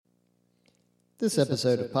This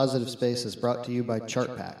episode of Positive Space is brought to you by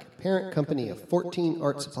ChartPack, parent company of 14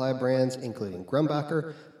 art supply brands including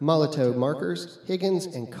Grumbacher, Molitor markers, Higgins,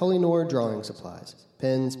 and Kohinoor drawing supplies.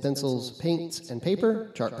 Pens, pencils, paints, and paper,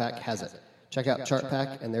 ChartPack has it. Check out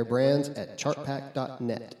ChartPack and their brands at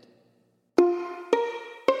chartpack.net.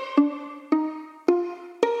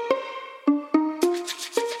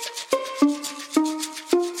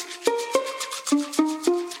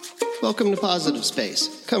 Welcome to Positive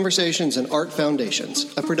Space, Conversations in Art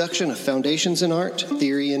Foundations, a production of Foundations in Art,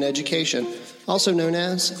 Theory and Education, also known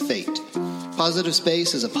as FATE. Positive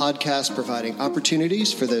Space is a podcast providing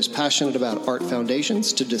opportunities for those passionate about art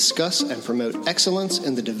foundations to discuss and promote excellence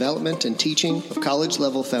in the development and teaching of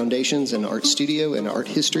college-level foundations in art studio and art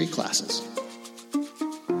history classes.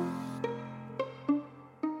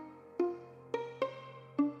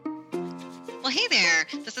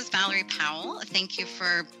 Thank you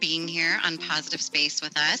for being here on Positive Space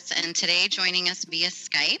with us. And today, joining us via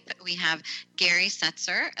Skype, we have Gary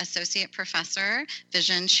Setzer, Associate Professor,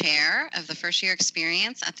 Vision Chair of the First Year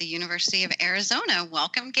Experience at the University of Arizona.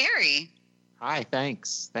 Welcome, Gary. Hi,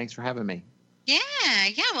 thanks. Thanks for having me. Yeah.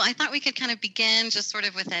 Well, I thought we could kind of begin just sort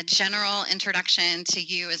of with a general introduction to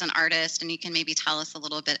you as an artist, and you can maybe tell us a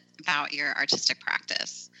little bit about your artistic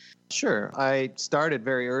practice. Sure. I started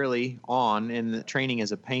very early on in the training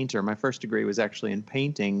as a painter. My first degree was actually in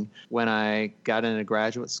painting. When I got into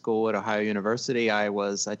graduate school at Ohio University, I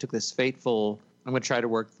took this fateful, I'm going to try to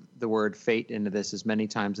work the word fate into this as many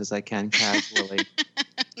times as I can casually.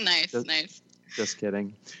 Nice. Just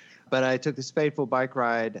kidding. But I took this fateful bike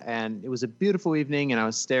ride, and it was a beautiful evening, and I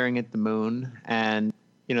was staring at the moon, and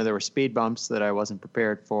there were speed bumps that I wasn't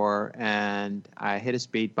prepared for, and I hit a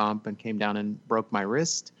speed bump and came down and broke my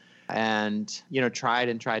wrist. And,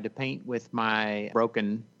 tried to paint with my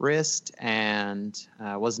broken wrist and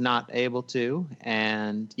was not able to.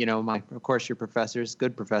 And, of course, your professors,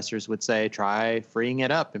 good professors, would say, try freeing it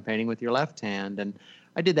up and painting with your left hand. And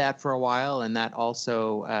I did that for a while, and that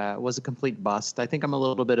also was a complete bust. I think I'm a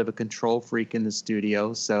little bit of a control freak in the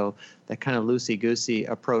studio, so that kind of loosey-goosey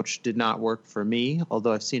approach did not work for me,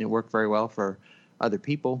 although I've seen it work very well for other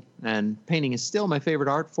people. And painting is still my favorite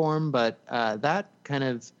art form, but that kind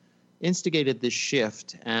of instigated this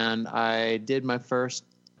shift, and I did my first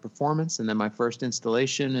performance and then my first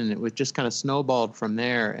installation, and it was just kind of snowballed from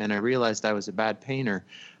there, and I realized I was a bad painter.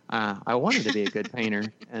 I wanted to be a good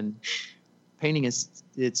painter, and painting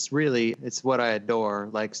it's what I adore,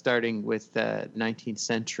 like starting with the 19th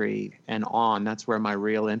century and on. That's where my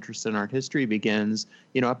real interest in art history begins,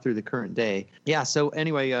 up through the current day. Yeah, so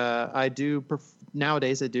anyway,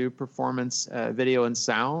 nowadays I do performance video and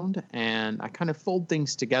sound, and I kind of fold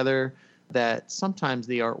things together that sometimes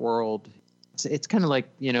the art world, it's kind of like,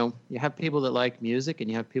 you have people that like music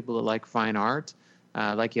and you have people that like fine art.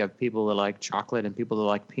 Like you have people that like chocolate and people that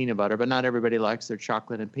like peanut butter, but not everybody likes their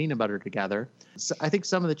chocolate and peanut butter together. So I think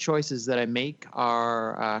some of the choices that I make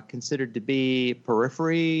are considered to be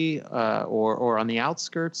periphery or on the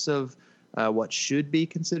outskirts of what should be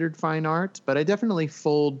considered fine art. But I definitely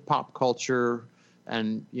fold pop culture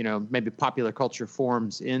and, maybe popular culture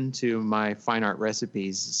forms into my fine art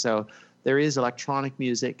recipes. So there is electronic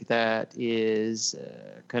music that is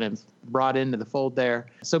kind of brought into the fold there.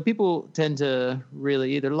 So people tend to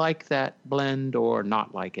really either like that blend or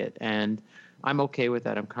not like it. And I'm okay with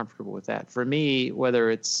that. I'm comfortable with that. For me,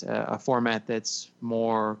 whether it's a format that's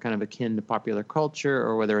more kind of akin to popular culture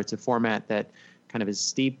or whether it's a format that kind of is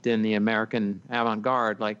steeped in the American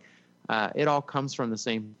avant-garde, it all comes from the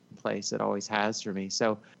same place. It always has for me.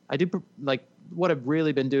 So I do what I've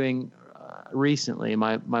really been doing recently.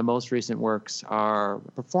 My most recent works are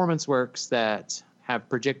performance works that have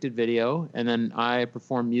projected video, and then I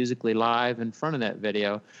perform musically live in front of that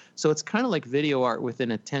video. So it's kind of like video art with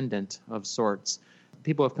an attendant of sorts.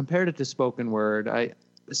 People have compared it to spoken word.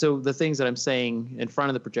 So the things that I'm saying in front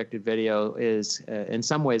of the projected video is, in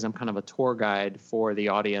some ways, I'm kind of a tour guide for the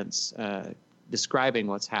audience, describing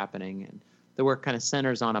what's happening. And the work kind of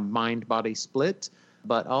centers on a mind-body split,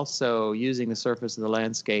 but also using the surface of the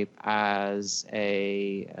landscape as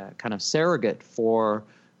a kind of surrogate for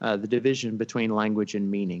the division between language and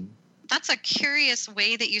meaning. That's a curious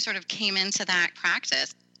way that you sort of came into that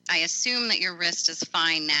practice. I assume that your wrist is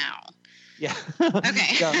fine now. Yeah.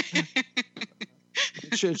 Okay. Yeah.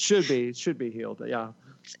 It should be healed. Yeah.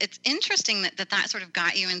 It's interesting that sort of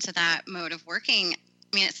got you into that mode of working.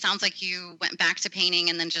 I mean, it sounds like you went back to painting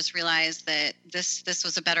and then just realized that this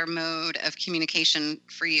was a better mode of communication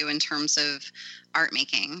for you in terms of art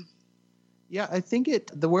making. Yeah, I think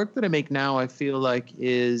the work that I make now, I feel like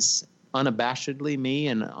is unabashedly me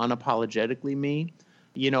and unapologetically me.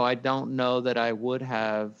 I don't know that I would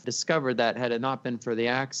have discovered that had it not been for the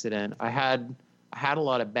accident. I had a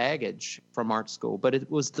lot of baggage from art school, but it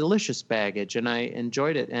was delicious baggage, and I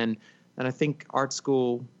enjoyed it. And I think art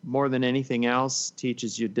school, more than anything else,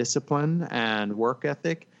 teaches you discipline and work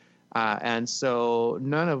ethic. And so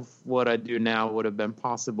none of what I do now would have been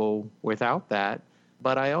possible without that.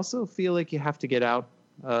 But I also feel like you have to get out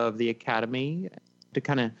of the academy to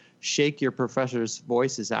kind of shake your professors'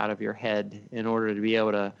 voices out of your head in order to be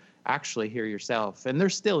able to actually hear yourself. And they're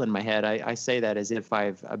still in my head. I say that as if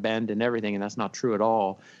I've abandoned everything, and that's not true at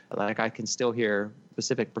all. Like, I can still hear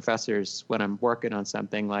specific professors when I'm working on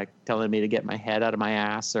something, like telling me to get my head out of my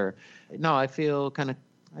ass, or no, I feel kind of,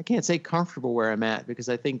 I can't say comfortable where I'm at, because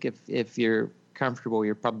I think if you're comfortable,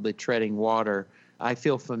 you're probably treading water. I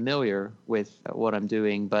feel familiar with what I'm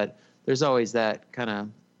doing, but there's always that kind of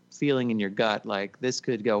feeling in your gut, like this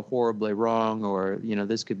could go horribly wrong, or,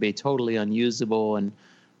 this could be totally unusable. And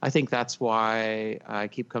I think that's why I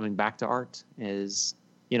keep coming back to art, is,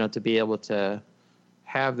 to be able to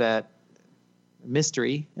have that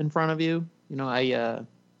mystery in front of you. I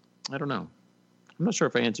don't know. I'm not sure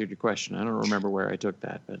if I answered your question. I don't remember where I took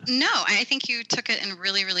that, but no, I think you took it in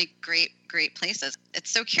really, really great places.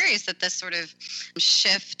 It's so curious that this sort of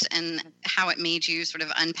shift and how it made you sort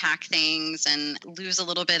of unpack things and lose a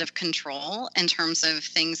little bit of control in terms of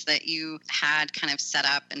things that you had kind of set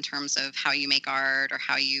up in terms of how you make art or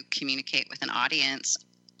how you communicate with an audience.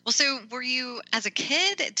 Well, so were you, as a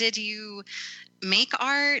kid, did you make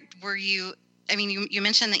art? You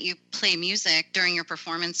mentioned that you play music during your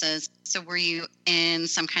performances. So were you in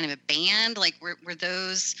some kind of a band? Like, were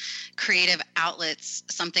those creative outlets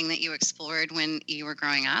something that you explored when you were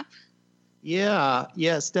growing up? Yeah,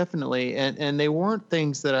 yes, definitely. And they weren't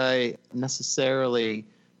things that I necessarily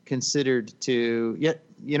considered to yet.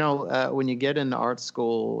 When you get into art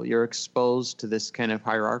school, you're exposed to this kind of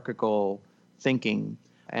hierarchical thinking.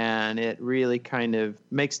 And it really kind of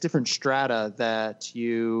makes different strata that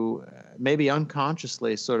you maybe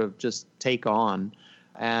unconsciously sort of just take on.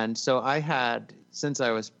 And so I had, since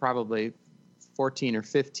I was probably 14 or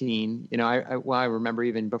 15, I remember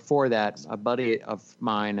even before that, a buddy of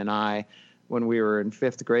mine and I, when we were in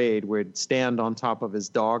fifth grade, would stand on top of his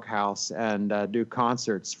doghouse and do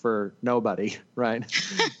concerts for nobody, right?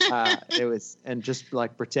 And just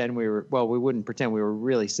like pretend we wouldn't pretend we were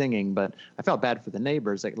really singing, but I felt bad for the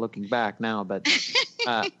neighbors, like looking back now. But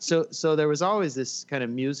so there was always this kind of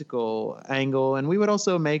musical angle. And we would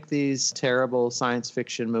also make these terrible science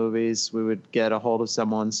fiction movies. We would get a hold of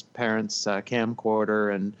someone's parents'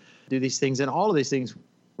 camcorder and do these things. And all of these things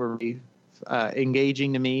were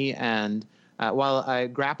engaging to me. And while I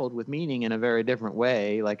grappled with meaning in a very different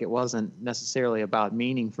way, like it wasn't necessarily about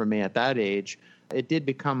meaning for me at that age, it did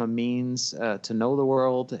become a means to know the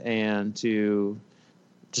world and to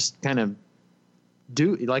just kind of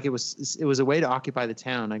do, like, it was a way to occupy the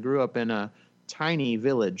town. I grew up in a tiny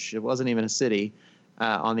village. It wasn't even a city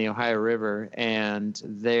on the Ohio River. And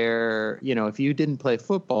there, if you didn't play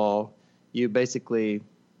football, you basically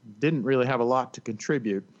didn't really have a lot to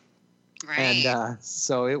contribute. Right. And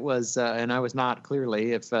so it was, and I was not,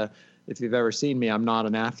 clearly, if you've ever seen me, I'm not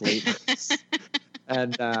an athlete.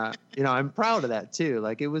 And, I'm proud of that too.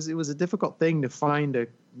 Like, it was a difficult thing to find a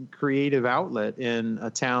creative outlet in a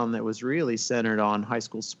town that was really centered on high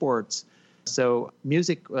school sports. So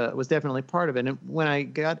music was definitely part of it. And when I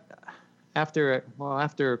got, after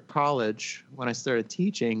college, when I started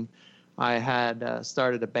teaching, I had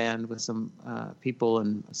started a band with some people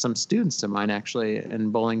and some students of mine, actually,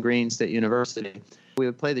 in Bowling Green State University. We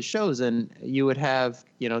would play the shows, and you would have,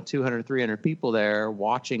 200, 300 people there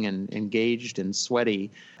watching and engaged and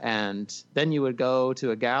sweaty. And then you would go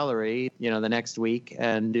to a gallery, the next week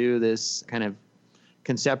and do this kind of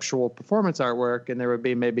conceptual performance artwork, and there would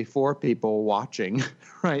be maybe 4 people watching,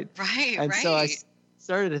 right? Right, and right. So I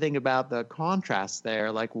started to think about the contrast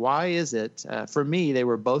there. Like, why is it, for me, they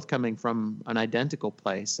were both coming from an identical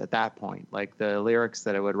place at that point. Like, the lyrics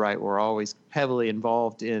that I would write were always heavily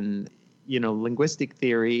involved in, linguistic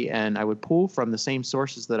theory, and I would pull from the same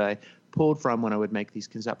sources that I pulled from when I would make these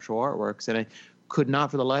conceptual artworks. And I could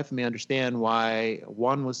not for the life of me understand why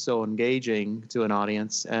one was so engaging to an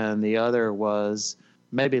audience and the other was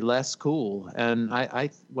maybe less cool. And I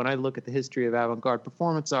when I look at the history of avant-garde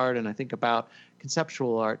performance art and I think about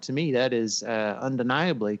conceptual art, to me, that is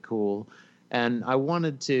undeniably cool. And I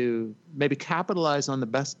wanted to maybe capitalize on the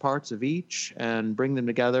best parts of each and bring them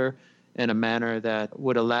together in a manner that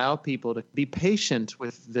would allow people to be patient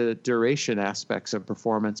with the duration aspects of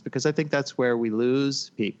performance, because I think that's where we lose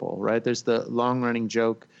people, right? There's the long-running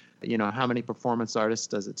joke, how many performance artists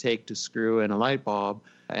does it take to screw in a light bulb?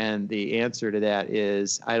 And the answer to that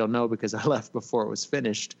is, I don't know, because I left before it was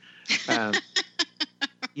finished.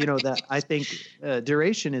 That I think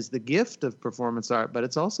duration is the gift of performance art, but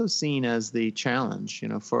it's also seen as the challenge,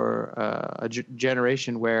 for a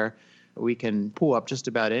generation where we can pull up just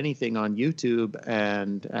about anything on YouTube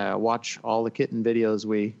and watch all the kitten videos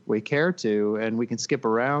we care to, and we can skip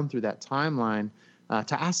around through that timeline.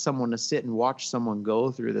 To ask someone to sit and watch someone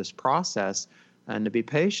go through this process and to be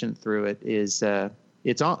patient through it is, I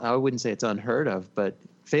wouldn't say it's unheard of, but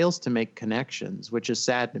fails to make connections, which is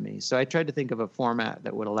sad to me. So I tried to think of a format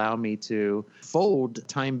that would allow me to fold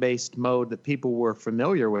time-based mode that people were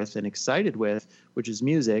familiar with and excited with, which is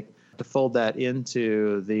music, to fold that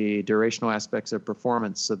into the durational aspects of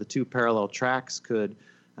performance. So the two parallel tracks could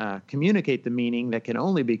communicate the meaning that can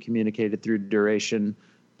only be communicated through duration.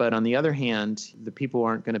 But on the other hand, the people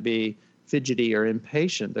aren't going to be fidgety or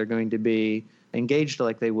impatient. They're going to be engaged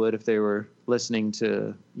like they would if they were listening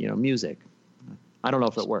to, music. I don't know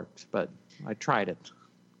if it worked, but I tried it.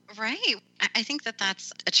 Right. I think that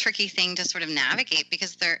that's a tricky thing to sort of navigate,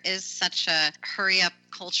 because there is such a hurry up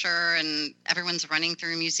culture and everyone's running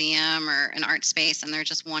through a museum or an art space and they're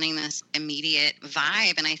just wanting this immediate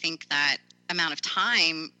vibe. And I think that amount of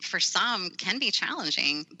time for some can be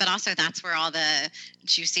challenging, but also that's where all the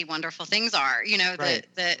juicy, wonderful things are,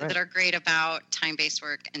 that are great about time-based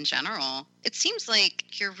work in general. It seems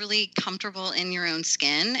like you're really comfortable in your own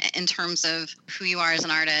skin in terms of who you are as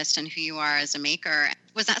an artist and who you are as a maker.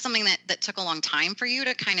 Was that something that took a long time for you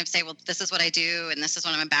to kind of say, well, this is what I do and this is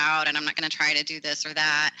what I'm about, and I'm not going to try to do this or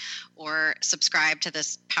that, or subscribe to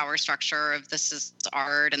this power structure of this is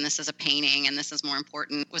art and this is a painting and this is more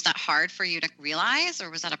important? Was that hard for you to realize, or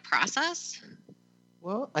was that a process?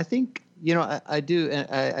 Well, I think, I do.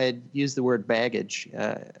 I used the word baggage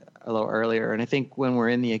a little earlier. And I think when we're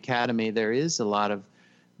in the academy, there is a lot of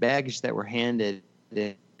baggage that we're handed.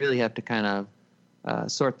 You really have to kind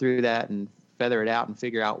of sort through that and feather it out and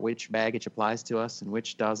figure out which baggage applies to us and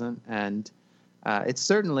which doesn't. And it's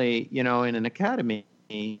certainly, in an academy,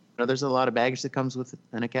 there's a lot of baggage that comes with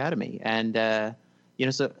an academy. And,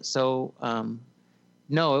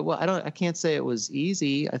 no, I can't say it was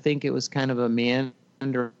easy. I think it was kind of a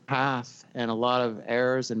meander path and a lot of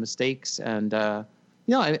errors and mistakes. And, I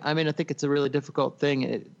think it's a really difficult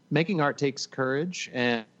thing. Making art takes courage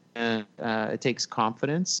and it takes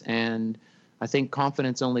confidence. And I think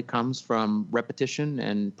confidence only comes from repetition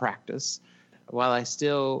and practice. While I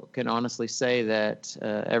still can honestly say that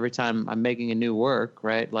every time I'm making a new work,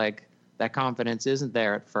 right, like that confidence isn't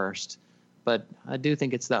there at first. But I do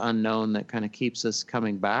think it's the unknown that kind of keeps us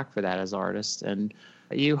coming back for that as artists. And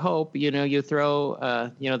you hope, you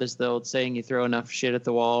throw, there's the old saying, you throw enough shit at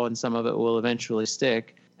the wall and some of it will eventually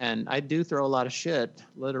stick. And I do throw a lot of shit,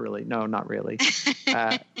 literally. No, not really.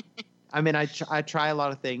 I try a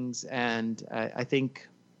lot of things, and I think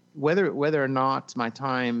whether or not my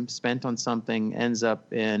time spent on something ends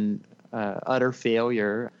up in utter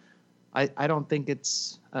failure, I don't think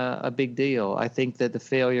it's a big deal. I think that the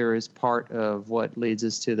failure is part of what leads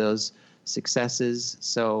us to those successes.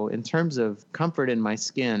 So in terms of comfort in my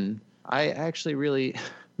skin, I actually really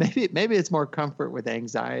maybe it's more comfort with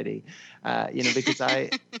anxiety, because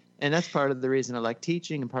and that's part of the reason I like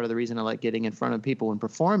teaching, and part of the reason I like getting in front of people and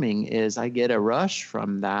performing is I get a rush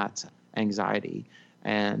from that anxiety.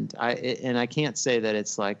 And I can't say that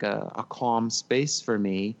it's like a calm space for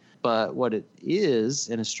me, but what it is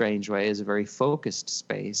in a strange way is a very focused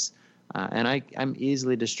space. And I'm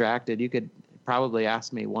easily distracted. You could probably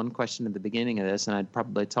ask me one question at the beginning of this and I'd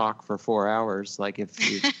probably talk for 4 hours, like if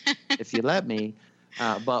you let me.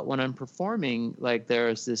 But when I'm performing, like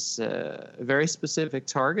there's this very specific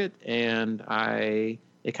target, and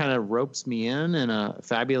it kind of ropes me in a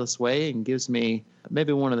fabulous way and gives me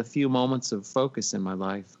maybe one of the few moments of focus in my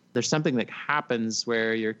life. There's something that happens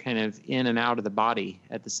where you're kind of in and out of the body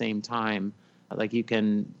at the same time. Like you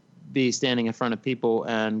can be standing in front of people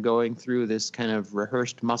and going through this kind of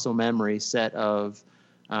rehearsed muscle memory set of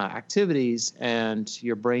activities, and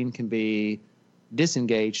your brain can be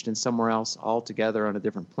disengaged and somewhere else altogether on a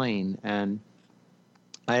different plane. And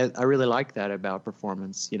I really like that about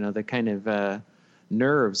performance, the kind of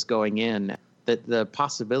nerves going in, that the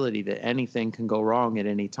possibility that anything can go wrong at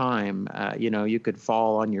any time. You could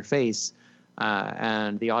fall on your face,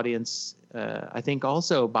 and the audience, I think,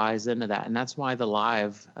 also buys into that. And that's why the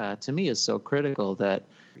live, to me, is so critical, that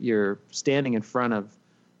you're standing in front of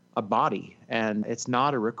a body, and it's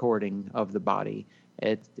not a recording of the body.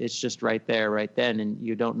 It's just right there, right then, and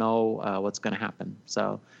you don't know what's going to happen.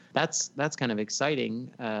 So that's kind of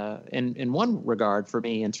exciting in one regard for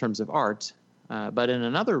me in terms of art. But in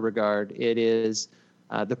another regard, it is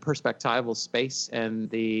the perspectival space and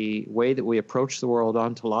the way that we approach the world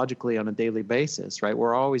ontologically on a daily basis, right?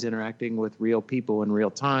 We're always interacting with real people in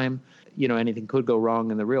real time. Anything could go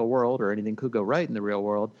wrong in the real world or anything could go right in the real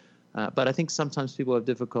world. But I think sometimes people have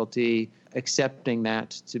difficulty accepting that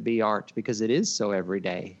to be art because it is so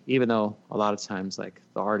everyday, even though a lot of times like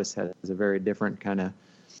the artist has a very different kind of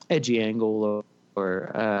edgy angle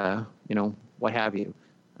or what have you.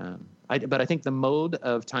 But I think the mode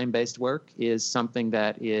of time-based work is something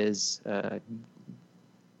that is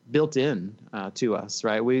built in to us,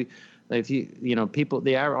 right?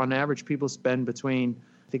 On average, people spend between,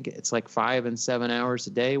 I think it's like 5 and 7 hours a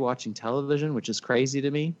day watching television, which is crazy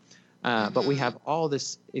to me. But we have all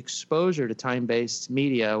this exposure to time-based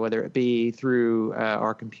media, whether it be through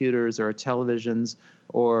our computers or our televisions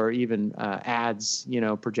or even ads,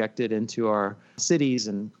 projected into our cities.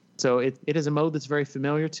 And so it is a mode that's very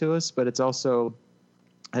familiar to us, but it's also,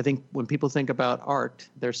 I think when people think about art,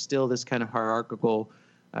 there's still this kind of hierarchical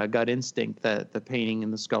gut instinct that the painting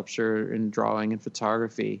and the sculpture and drawing and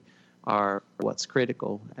photography are what's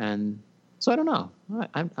critical. And so I don't know.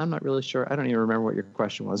 I'm not really sure. I don't even remember what your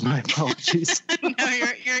question was. My apologies. No,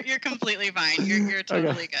 you're completely fine. You're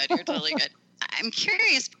totally good. You're totally good. I'm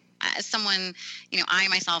curious. As someone, I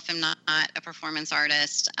myself am not a performance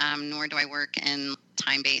artist, nor do I work in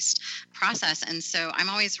time-based process. And so I'm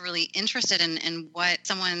always really interested in what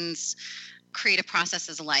someone's creative process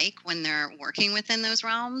is like when they're working within those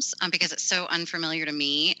realms, because it's so unfamiliar to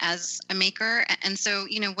me as a maker. And so,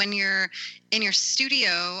 when you're in your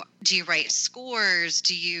studio, do you write scores?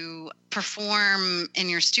 Do you perform in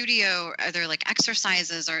your studio? Are there like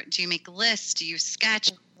exercises, or do you make lists? Do you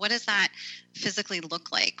sketch? What does that physically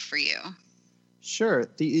look like for you? Sure.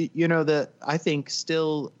 I think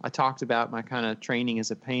still I talked about my kind of training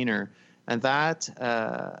as a painter, and that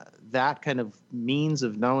kind of means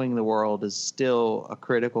of knowing the world is still a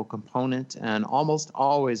critical component and almost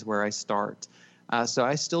always where I start. So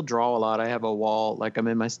I still draw a lot. I have a wall, like I'm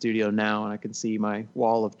in my studio now, and I can see my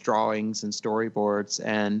wall of drawings and storyboards.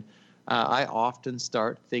 And I often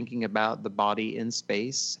start thinking about the body in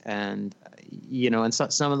space. And, and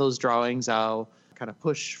some of those drawings I'll kind of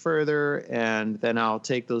push further, and then I'll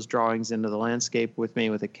take those drawings into the landscape with me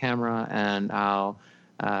with a camera, and I'll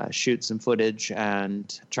shoot some footage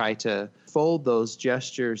and try to fold those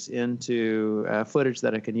gestures into footage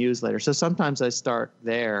that I can use later. So sometimes I start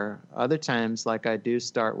there. Other times, like I do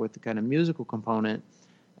start with the kind of musical component.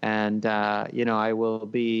 And, I will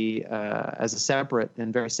be, as a separate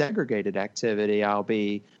and very segregated activity, I'll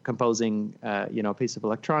be composing, a piece of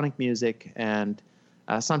electronic music. And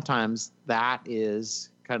sometimes that is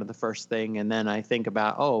kind of the first thing. And then I think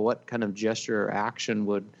about, what kind of gesture or action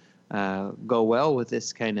would go well with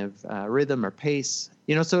this kind of rhythm or pace.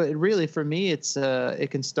 So it really, for me, it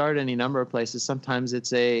can start any number of places. Sometimes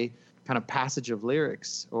it's a kind of passage of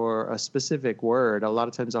lyrics or a specific word. A lot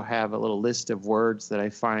of times I'll have a little list of words that I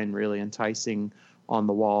find really enticing on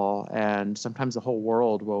the wall, and sometimes the whole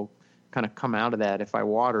world will kind of come out of that if I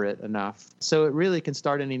water it enough. So it really can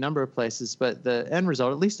start any number of places, but the end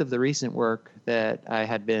result, at least of the recent work that I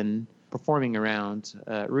had been performing around,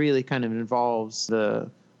 really kind of involves the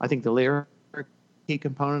lyric key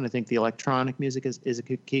component. I think the electronic music is a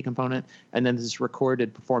key component. And then this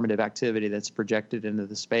recorded performative activity that's projected into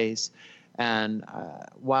the space. And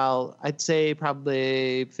while I'd say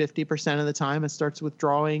probably 50% of the time it starts with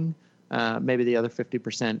drawing, maybe the other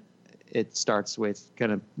 50% it starts with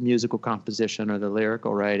kind of musical composition or the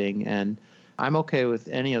lyrical writing. And I'm okay with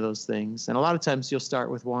any of those things. And a lot of times you'll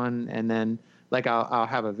start with one, and then like I'll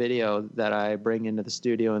have a video that I bring into the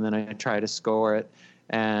studio, and then I try to score it.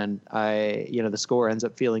 And the score ends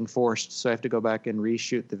up feeling forced. So I have to go back and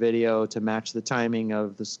reshoot the video to match the timing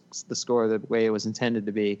of the score the way it was intended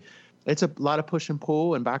to be. It's a lot of push and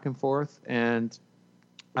pull and back and forth. And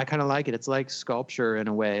I kind of like it. It's like sculpture in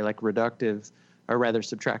a way, like reductive, or rather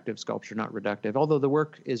subtractive sculpture, not reductive. Although the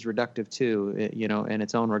work is reductive too, in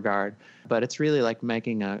its own regard. But it's really like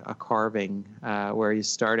making a carving where you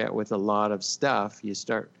start out with a lot of stuff.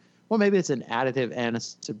 Well, maybe it's an additive and a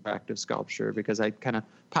subtractive sculpture, because I kind of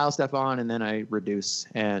pile stuff on and then I reduce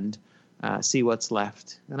and see what's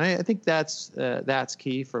left. And I think that's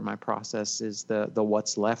key for my process, is the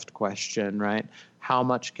what's left question, right? How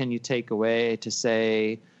much can you take away to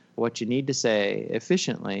say what you need to say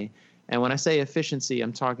efficiently? And when I say efficiency,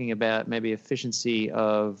 I'm talking about maybe efficiency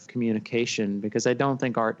of communication, because I don't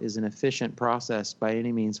think art is an efficient process by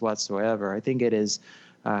any means whatsoever. I think it is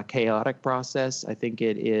chaotic process. I think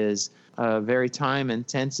it is a very time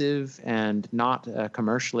intensive and not a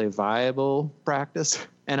commercially viable practice.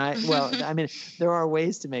 And I mean, there are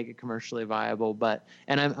ways to make it commercially viable,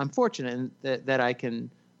 and I'm fortunate that I can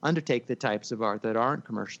undertake the types of art that aren't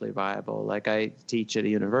commercially viable. Like I teach at a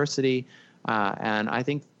university, and I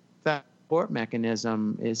think that support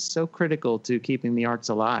mechanism is so critical to keeping the arts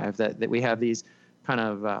alive, that we have these kind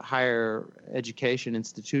of higher education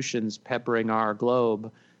institutions peppering our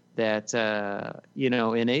globe that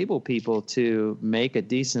enable people to make a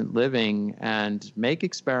decent living and make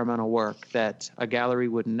experimental work that a gallery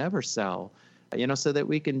would never sell, so that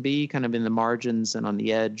we can be kind of in the margins and on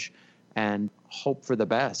the edge and hope for the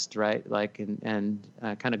best, right? Like, and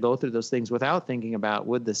kind of go through those things without thinking about,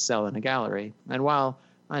 would this sell in a gallery? And while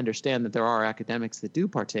I understand that there are academics that do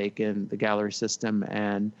partake in the gallery system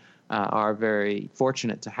and are very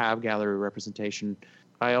fortunate to have gallery representation,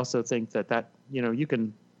 I also think that you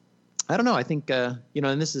can, I don't know, I think, and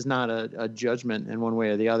this is not a judgment in one way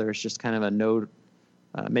or the other. It's just kind of a note,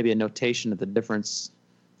 maybe a notation of the difference,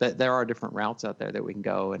 that there are different routes out there that we can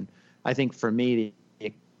go. And I think for me,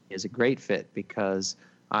 it is a great fit because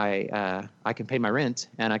I can pay my rent,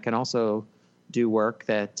 and I can also do work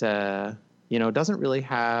that, doesn't really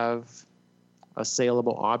have a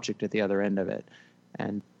saleable object at the other end of it.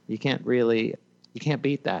 And you can't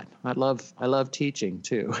beat that. I love teaching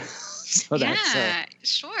too. So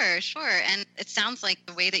Sure. And it sounds like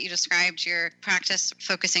the way that you described your practice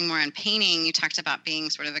focusing more on painting, you talked about being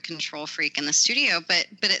sort of a control freak in the studio, but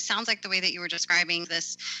it sounds like the way that you were describing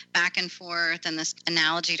this back and forth and this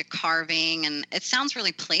analogy to carving, and it sounds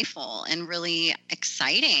really playful and really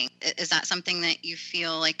exciting. Is that something that you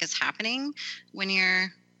feel like is happening when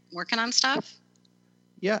you're working on stuff?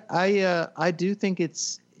 Yeah, I do think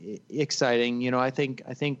it's exciting. I think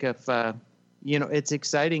if it's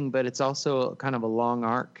exciting, but it's also kind of a long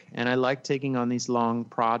arc. And I like taking on these long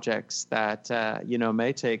projects that,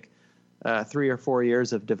 may take 3 or 4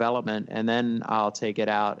 years of development. And then I'll take it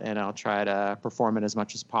out and I'll try to perform it as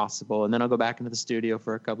much as possible. And then I'll go back into the studio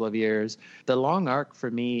for a couple of years. The long arc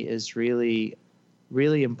for me is really,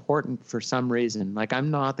 really important for some reason. Like,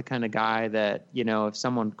 I'm not the kind of guy that, if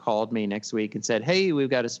someone called me next week and said, hey, we've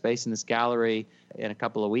got a space in this gallery in a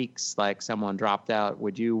couple of weeks, like someone dropped out,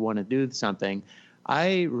 would you want to do something?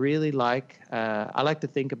 I really I like to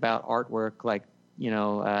think about artwork like,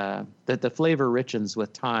 that the flavor richens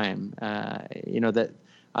with time, that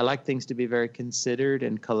I like things to be very considered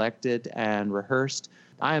and collected and rehearsed.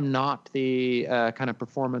 I am not the kind of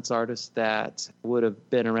performance artist that would have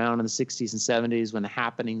been around in the 60s and 70s when the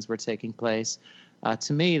happenings were taking place.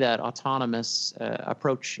 To me, that autonomous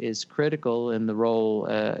approach is critical in the role,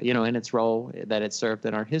 in its role that it served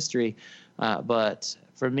in our history. But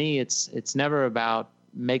for me, it's never about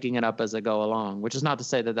making it up as I go along, which is not to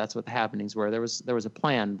say that that's what the happenings were. There was a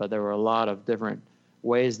plan, but there were a lot of different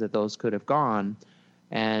ways that those could have gone.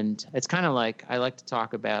 And it's kind of like, I like to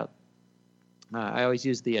talk about, I always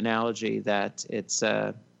use the analogy that it's,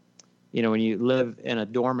 when you live in a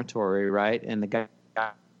dormitory, right, and the guy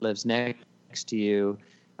lives next to you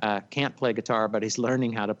can't play guitar, but he's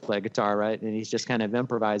learning how to play guitar, right, and he's just kind of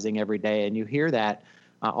improvising every day, and you hear that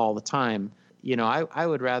all the time. I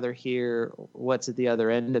would rather hear what's at the other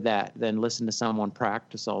end of that than listen to someone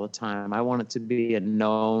practice all the time. I want it to be a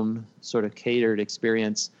known, sort of catered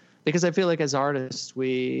experience, because I feel like as artists,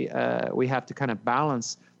 we have to kind of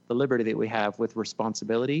balance the liberty that we have with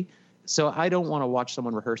responsibility. So I don't want to watch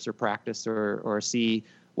someone rehearse or practice or see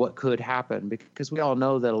what could happen, because we all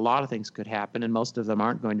know that a lot of things could happen and most of them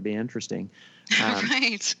aren't going to be interesting.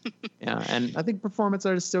 Right. Yeah, and I think performance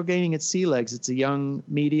art is still gaining its sea legs. It's a young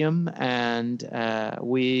medium, and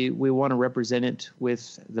we want to represent it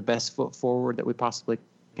with the best foot forward that we possibly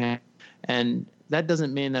can. And that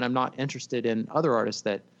doesn't mean that I'm not interested in other artists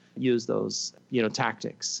that use those,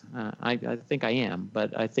 tactics. I think I am,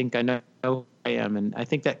 but I think I know I am. And I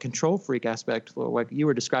think that control freak aspect, like you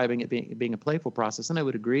were describing it being a playful process, and I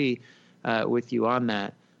would agree with you on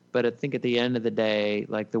that. But I think at the end of the day,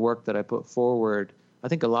 like the work that I put forward, I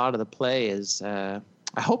think a lot of the play is, I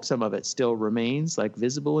hope some of it still remains like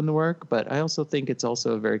visible in the work, but I also think it's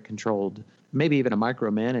also a very controlled, maybe even a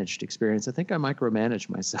micromanaged experience. I think I micromanage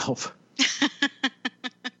myself.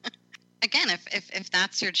 Again, if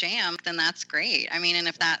that's your jam, then that's great. I mean, and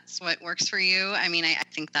if that's what works for you, I mean, I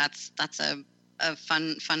think that's a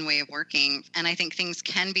fun way of working. And I think things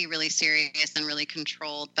can be really serious and really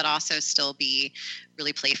controlled, but also still be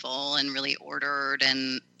really playful and really ordered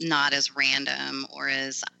and not as random or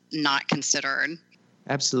as not considered.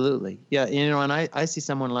 Absolutely. Yeah. And I see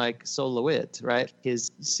someone like Sol LeWitt, right?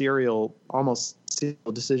 His almost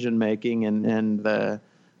serial decision making and the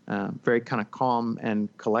very kind of calm and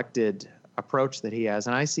collected approach that he has.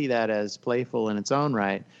 And I see that as playful in its own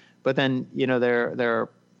right. But then, there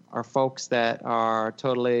are folks that are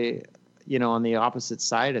totally, on the opposite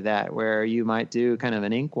side of that, where you might do kind of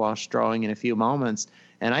an ink wash drawing in a few moments.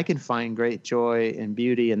 And I can find great joy and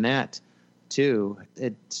beauty in that too.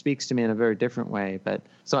 It speaks to me in a very different way. But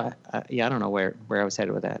so I don't know where I was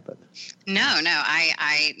headed with that, but no,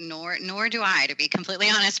 I nor do I, to be completely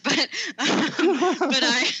honest. But but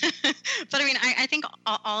I mean, I think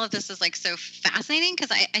all of this is like so fascinating,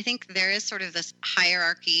 because I think there is sort of this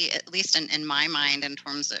hierarchy, at least in my mind, in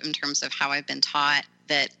terms of how I've been taught,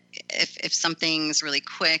 that if something's really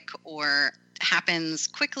quick or happens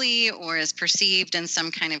quickly or is perceived in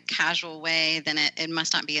some kind of casual way, then it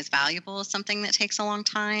must not be as valuable as something that takes a long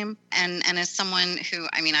time. And as someone who,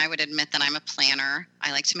 I mean, I would admit that I'm a planner.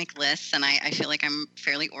 I like to make lists, and I feel like I'm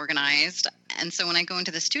fairly organized. And so when I go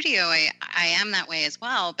into the studio, I am that way as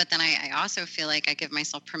well. But then I also feel like I give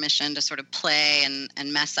myself permission to sort of play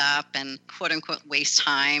and mess up and quote unquote waste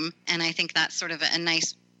time. And I think that's sort of a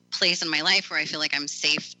nice place in my life where I feel like I'm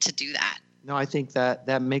safe to do that. No, I think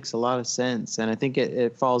that makes a lot of sense. And I think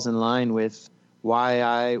it falls in line with why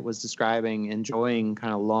I was describing enjoying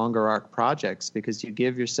kind of longer arc projects, because you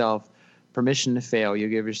give yourself permission to fail. You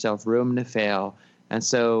give yourself room to fail. And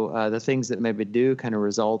so the things that maybe do kind of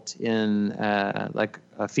result in like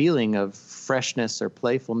a feeling of freshness or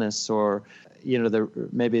playfulness, or,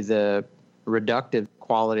 maybe the reductive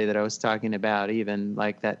quality that I was talking about, even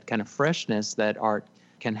like that kind of freshness that art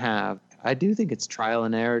can have. I do think it's trial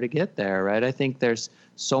and error to get there, right? I think there's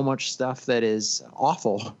so much stuff that is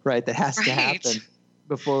awful, right, that has to happen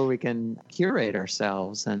before we can curate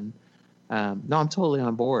ourselves. And no, I'm totally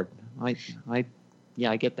on board. I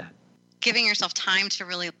get that. Giving yourself time to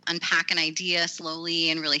really unpack an idea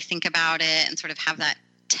slowly and really think about it and sort of have that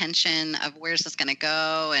tension of where's this going to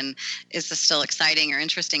go, and is this still exciting or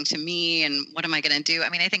interesting to me, and what am I going to do? I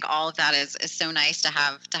mean, I think all of that is so nice to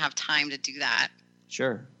have time to do that.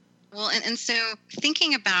 Sure. Well, and so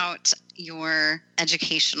thinking about your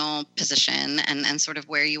educational position and sort of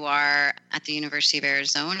where you are at the University of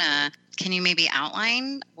Arizona, can you maybe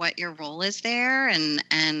outline what your role is there? And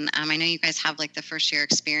I know you guys have like the first year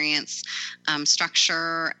experience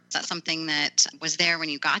structure. Is that something that was there when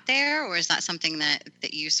you got there, or is that something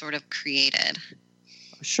that you sort of created?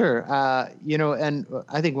 Sure. And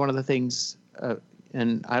I think one of the things,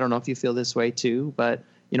 and I don't know if you feel this way too, but,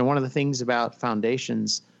 one of the things about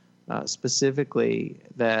foundations specifically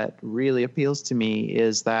that really appeals to me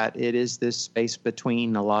is that it is this space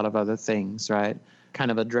between a lot of other things, right? Kind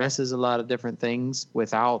of addresses a lot of different things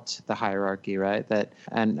without the hierarchy, right?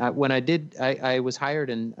 When I was hired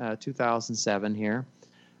in 2007 here,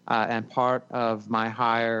 and part of my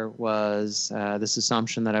hire was this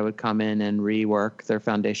assumption that I would come in and rework their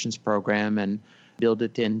foundations program and build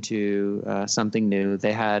it into something new.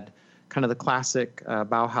 They had kind of the classic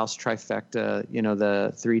Bauhaus trifecta,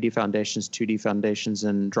 the 3D foundations, 2D foundations,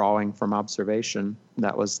 and drawing from observation.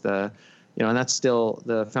 That was and that's still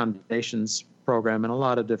the foundations program in a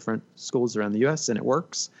lot of different schools around the U.S., and it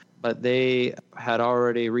works. But they had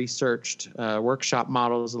already researched workshop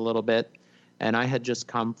models a little bit, and I had just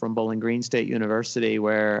come from Bowling Green State University,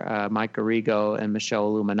 where Mike Arrigo and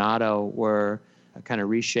Michelle Illuminato were kind of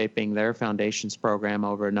reshaping their foundations program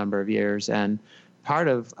over a number of years. And part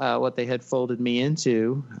of what they had folded me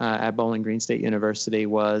into at Bowling Green State University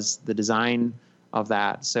was the design of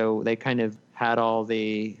that. So they kind of had all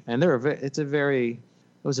the, and it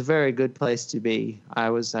was a very good place to be. I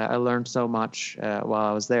learned so much while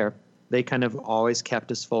I was there. They kind of always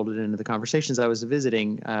kept us folded into the conversations. I was a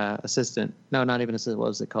visiting assistant. No, not even assistant. What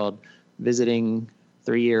was it called? Visiting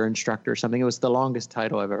 3-year instructor or something. It was the longest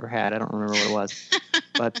title I've ever had. I don't remember what it was.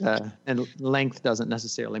 But and length doesn't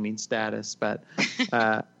necessarily mean status. But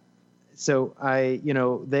so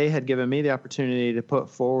they had given me the opportunity to put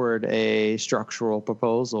forward a structural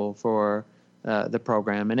proposal for the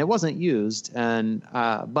program, and it wasn't used. And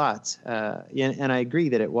but I agree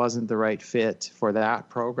that it wasn't the right fit for that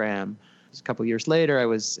program. A couple of years later, I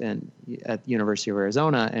was at the University of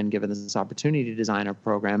Arizona and given this opportunity to design a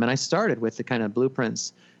program. And I started with the kind of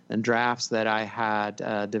blueprints and drafts that I had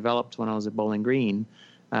developed when I was at Bowling Green,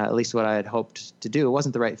 at least what I had hoped to do. It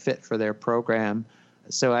wasn't the right fit for their program.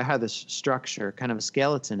 So I had this structure, kind of a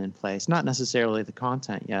skeleton in place, not necessarily the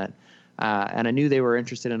content yet. And I knew they were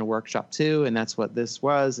interested in a workshop too, and that's what this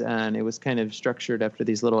was. And it was kind of structured after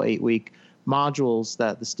these little 8-week modules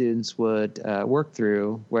that the students would work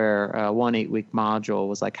through, where one 8-week module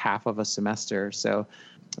was like half of a semester. So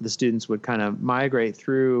the students would kind of migrate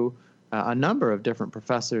through a number of different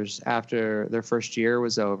professors after their first year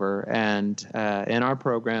was over. And in our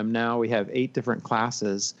program now, we have 8 different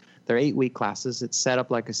classes they're 8-week classes. It's set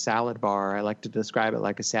up like a salad bar. I like to describe it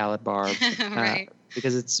like a salad bar. Right.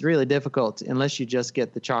 Because it's really difficult unless you just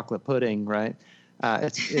get the chocolate pudding, right?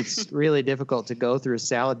 It's really difficult to go through a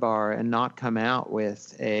salad bar and not come out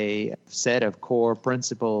with a set of core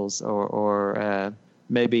principles or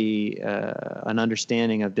maybe an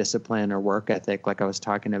understanding of discipline or work ethic, like I was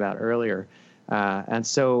talking about earlier. And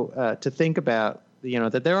so to think about,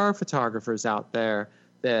 that there are photographers out there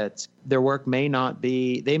that their work may not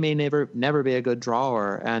be, they may never be a good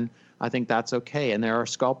drawer. And I think that's okay. And there are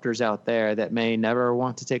sculptors out there that may never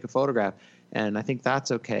want to take a photograph. And I think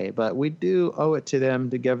that's okay. But we do owe it to them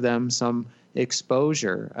to give them some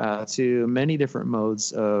exposure to many different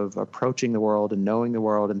modes of approaching the world and knowing the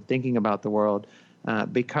world and thinking about the world,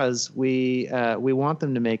 because we want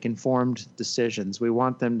them to make informed decisions. We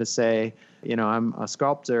want them to say, I'm a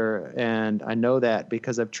sculptor and I know that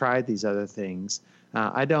because I've tried these other things.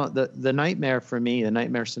 The nightmare for me, the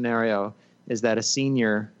nightmare scenario is that a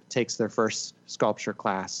senior takes their first sculpture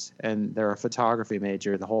class and they're a photography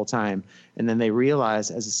major the whole time. And then they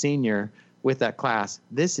realize as a senior with that class,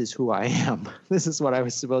 this is who I am. This is what I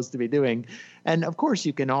was supposed to be doing. And of course,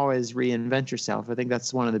 you can always reinvent yourself. I think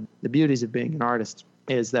that's one of the beauties of being an artist,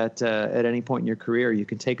 is that at any point in your career, you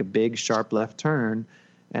can take a big, sharp left turn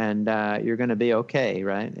and you're going to be okay,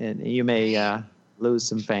 right? And you may lose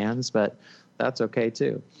some fans, but that's okay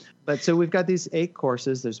too. But so we've got these 8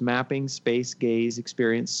 courses. There's mapping, space, gaze,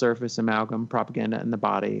 experience, surface, amalgam, propaganda, and the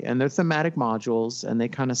body. And they're thematic modules, and they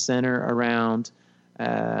kind of center around,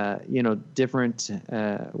 different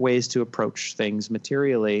ways to approach things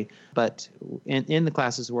materially. But in the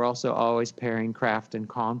classes, we're also always pairing craft and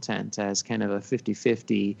content as kind of a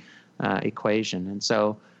 50-50 equation. And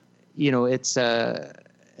so, it's...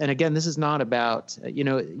 And again, this is not about,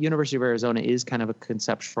 University of Arizona is kind of a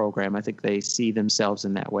conceptual program. I think they see themselves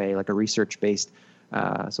in that way, like a research-based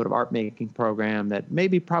sort of art-making program that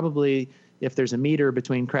probably, if there's a meter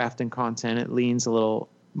between craft and content, it leans a little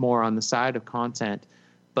more on the side of content.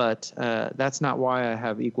 But that's not why I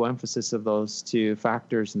have equal emphasis of those 2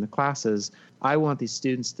 factors in the classes. I want these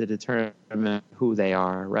students to determine who they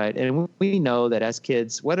are, right? And we know that as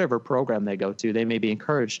kids, whatever program they go to, they may be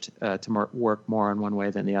encouraged to work more in one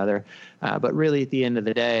way than the other. But really, at the end of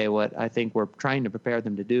the day, what I think we're trying to prepare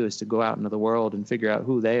them to do is to go out into the world and figure out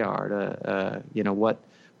who they are,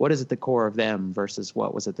 what is at the core of them versus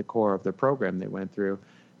what was at the core of the program they went through.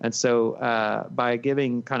 And so by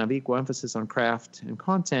giving kind of equal emphasis on craft and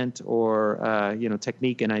content or,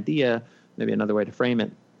 technique and idea, maybe another way to frame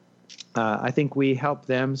it, I think we help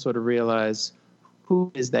them sort of realize who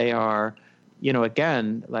is they are.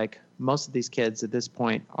 Again, like most of these kids at this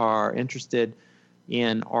point are interested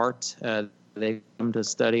in art. They come to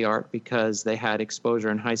study art because they had exposure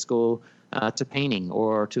in high school to painting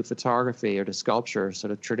or to photography or to sculpture,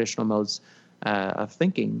 sort of traditional modes of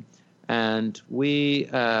thinking. And we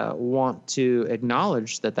want to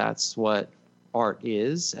acknowledge that that's what art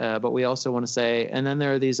is, but we also want to say, and then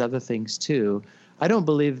there are these other things too. I don't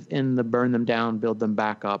believe in the burn them down, build them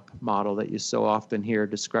back up model that you so often hear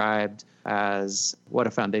described as what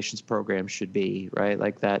a foundations program should be, right?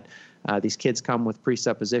 Like that these kids come with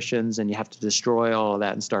presuppositions and you have to destroy all of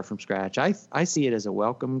that and start from scratch. I see it as a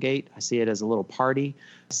welcome gate. I see it as a little party.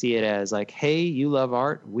 I see it as like, hey, you love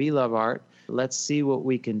art, we love art. Let's see what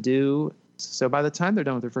we can do. So by the time they're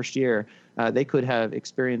done with their first year, they could have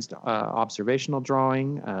experienced observational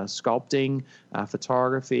drawing, sculpting,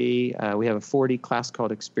 photography. We have a 4D class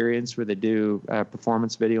called Experience where they do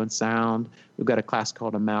performance, video, and sound. We've got a class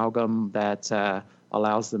called Amalgam that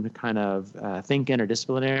allows them to kind of think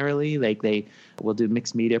interdisciplinarily. Like they will do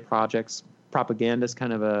mixed media projects. Propaganda is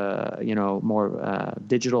kind of a, more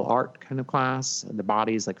digital art kind of class. The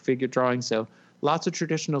body is like figure drawing. So lots of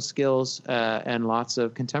traditional skills and lots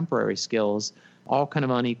of contemporary skills, all kind of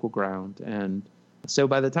on equal ground. And so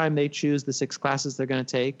by the time they choose the 6 classes they're going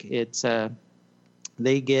to take, they're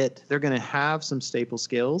going to have some staple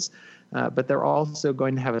skills, but they're also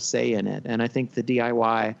going to have a say in it. And I think the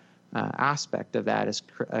DIY aspect of that is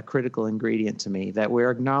a critical ingredient to me, that we're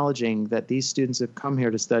acknowledging that these students have come here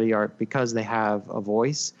to study art because they have a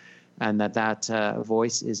voice, and that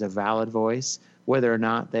voice is a valid voice. Whether or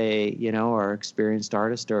not they, are experienced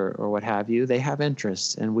artists or what have you, they have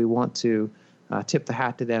interests, and we want to tip the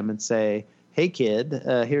hat to them and say, "Hey, kid,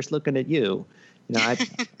 here's looking at you." I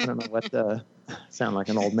don't know what sound like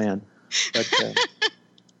an old man, but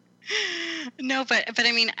no, but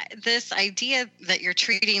I mean, this idea that you're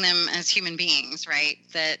treating them as human beings, right?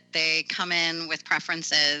 That they come in with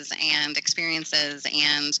preferences and experiences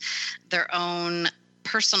and their own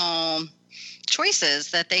personal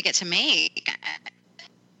choices that they get to make.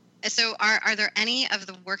 So are there any of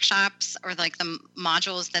the workshops or like the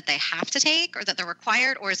modules that they have to take or that they're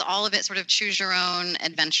required, or is all of it sort of choose your own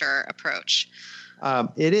adventure approach?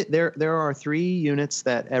 There are 3 units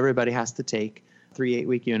that everybody has to take, 3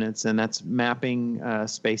 8-week units, and that's mapping,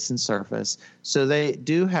 space, and surface. So they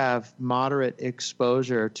do have moderate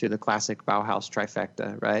exposure to the classic Bauhaus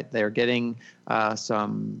trifecta, right? They're getting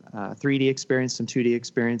some 3D experience, some 2D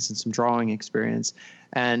experience, and some drawing experience.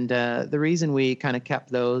 And the reason we kind of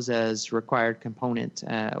kept those as required component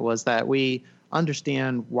was that we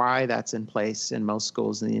understand why that's in place in most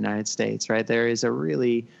schools in the United States, right? There is a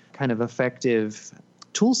really kind of effective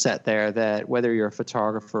tool set there that whether you're a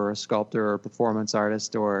photographer, or a sculptor, or a performance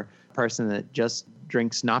artist, or a person that just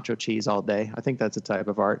drinks nacho cheese all day, I think that's a type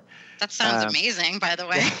of art. That sounds amazing, by the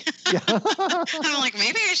way. Yeah. I'm like,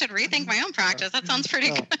 maybe I should rethink my own practice. That sounds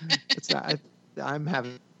pretty good. I'm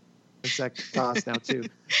having second thoughts now too.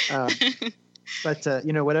 But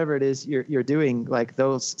whatever it is you're doing, like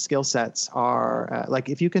those skill sets are like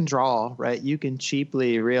if you can draw, right, you can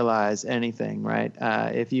cheaply realize anything, right?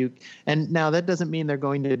 And now that doesn't mean they're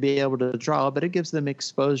going to be able to draw, but it gives them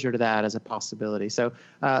exposure to that as a possibility. So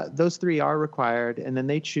those 3 are required, and then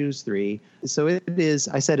they choose 3. So it is.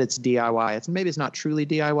 I said it's DIY. Maybe it's not truly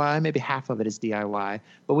DIY. Maybe half of it is DIY,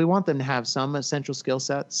 but we want them to have some essential skill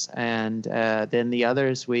sets, and then the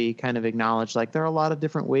others we kind of acknowledge like there are a lot of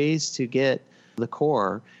different ways to get the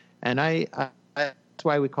core. And that's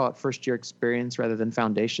why we call it first year experience rather than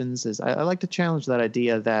foundations. Is I like to challenge that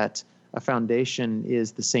idea that a foundation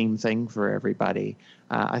is the same thing for everybody.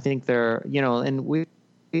 I think and we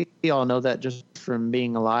all know that just from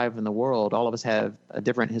being alive in the world, all of us have a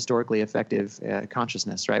different historically effective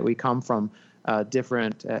consciousness, right? We come from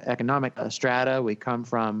different economic strata. We come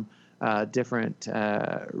from different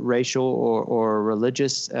racial or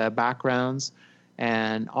religious backgrounds.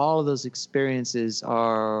 And all of those experiences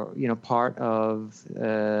are, part of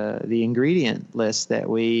the ingredient list that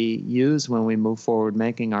we use when we move forward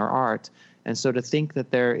making our art. And so to think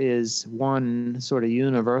that there is one sort of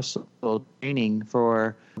universal training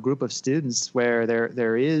for a group of students where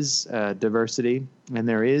there is diversity, and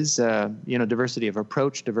there is, diversity of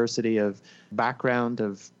approach, diversity of background,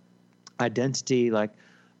 of identity, like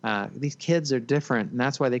these kids are different, and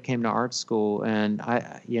that's why they came to art school. And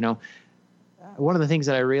one of the things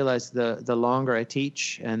that I realized the longer I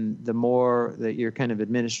teach and the more that your kind of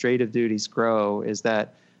administrative duties grow is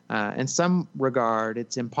that in some regard,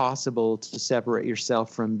 it's impossible to separate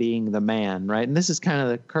yourself from being the man, right? And this is kind of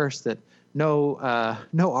the curse that no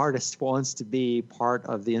artist wants to be part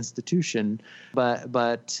of the institution.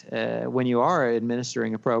 But when you are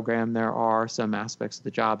administering a program, there are some aspects of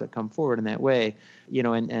the job that come forward in that way,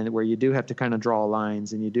 and where you do have to kind of draw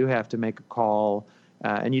lines, and you do have to make a call.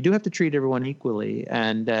 And you do have to treat everyone equally.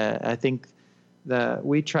 And I think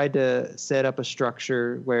we tried to set up a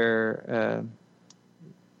structure where,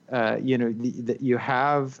 you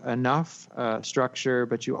have enough structure,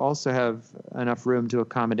 but you also have enough room to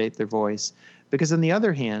accommodate their voice. Because on the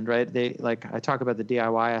other hand, right, I talk about the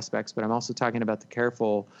DIY aspects, but I'm also talking about the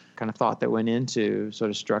careful kind of thought that went into sort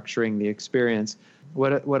of structuring the experience.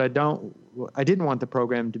 What I didn't want the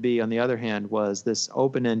program to be, on the other hand, was this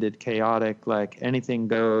open-ended, chaotic, like anything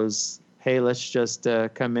goes, hey, let's just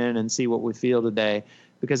come in and see what we feel today.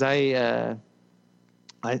 Because I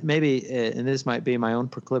maybe, and this might be my own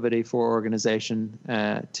proclivity for organization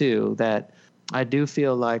too, that I do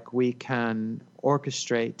feel like we can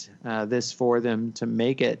orchestrate this for them to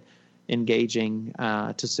make it engaging,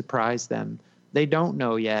 to surprise them. They don't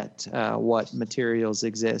know yet what materials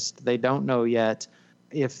exist. They don't know yet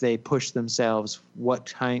if they push themselves,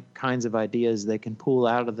 what kinds of ideas they can pull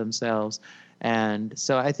out of themselves. And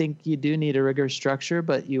so I think you do need a rigorous structure,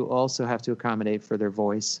 but you also have to accommodate for their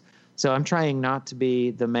voice. So I'm trying not to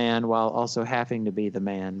be the man while also having to be the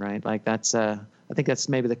man, right? Like that's, I think that's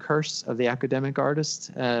maybe the curse of the academic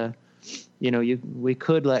artist. We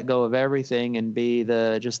could let go of everything and be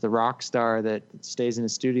just the rock star that stays in the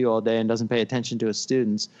studio all day and doesn't pay attention to his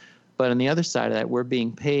students. But on the other side of that, we're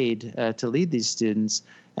being paid to lead these students.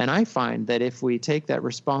 And I find that if we take that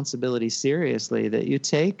responsibility seriously, that you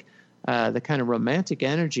take the kind of romantic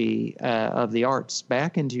energy of the arts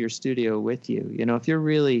back into your studio with you. If you're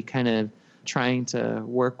really kind of trying to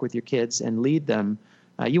work with your kids and lead them,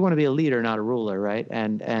 you want to be a leader, not a ruler, right?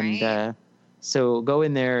 And so go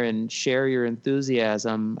in there and share your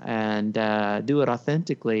enthusiasm and do it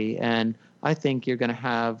authentically. And I think you're going to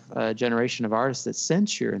have a generation of artists that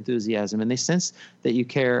sense your enthusiasm, and they sense that you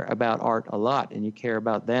care about art a lot and you care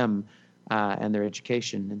about them and their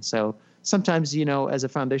education. And so sometimes, as a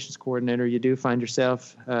foundations coordinator, you do find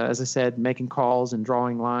yourself, as I said, making calls and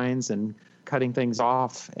drawing lines and cutting things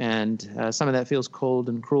off, and some of that feels cold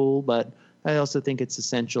and cruel, but I also think it's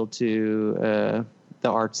essential to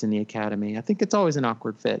the arts in the academy. I think it's always an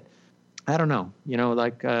awkward fit. I don't know,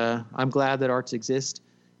 I'm glad that arts exist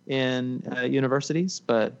in universities,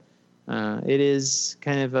 but it is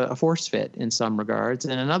kind of a force fit in some regards.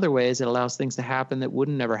 And in other ways, it allows things to happen that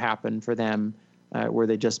wouldn't ever happen for them were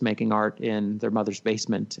they just making art in their mother's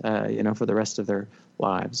basement, for the rest of their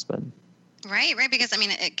lives. But Right. Because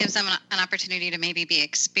it gives them an opportunity to maybe be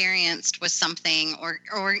experienced with something, or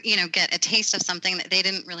get a taste of something that they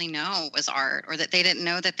didn't really know was art, or that they didn't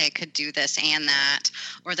know that they could do this and that,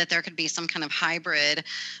 or that there could be some kind of hybrid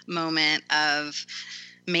moment of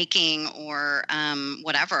making or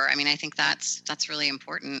whatever. I think that's really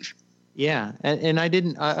important. Yeah. And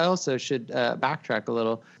I also should backtrack a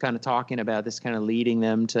little, kind of talking about this, kind of leading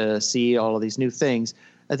them to see all of these new things.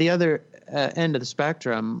 At the other end of the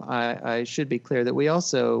spectrum, I should be clear that we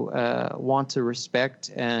also want to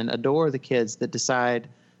respect and adore the kids that decide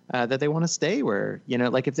that they want to stay where,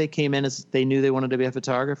 like if they came in as they knew they wanted to be a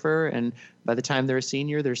photographer, and by the time they're a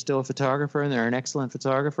senior, they're still a photographer and they're an excellent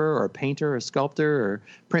photographer or a painter or a sculptor or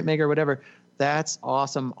printmaker or whatever, that's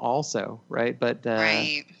awesome also, right? But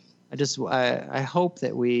right. I hope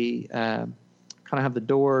that we kind of have the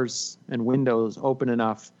doors and windows open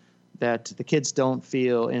enough that the kids don't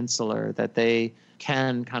feel insular, that they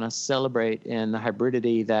can kind of celebrate in the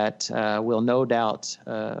hybridity that will no doubt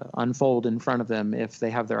unfold in front of them if they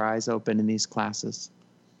have their eyes open in these classes.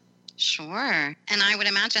 Sure. And I would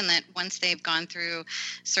imagine that once they've gone through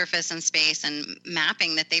surface and space and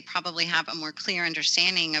mapping, that they probably have a more clear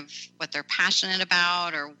understanding of what they're passionate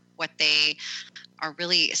about or what they are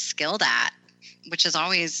really skilled at, which is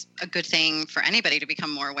always a good thing for anybody to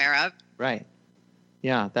become more aware of. Right.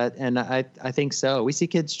 Yeah, I think so. We see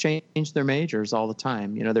kids change their majors all the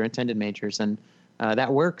time, their intended majors. And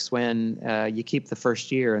that works when you keep the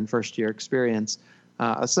first year and first year experience.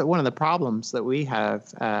 So one of the problems that we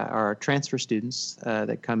have are transfer students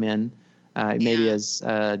that come in maybe as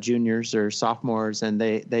juniors or sophomores, and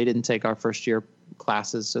they didn't take our first year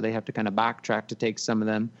classes, so they have to kind of backtrack to take some of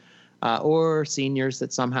them. Or seniors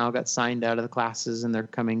that somehow got signed out of the classes and they're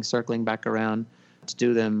circling back around to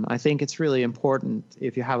do them. I think it's really important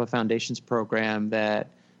if you have a foundations program that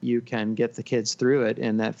you can get the kids through it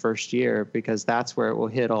in that first year, because that's where it will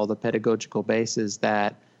hit all the pedagogical bases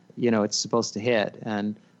that, it's supposed to hit.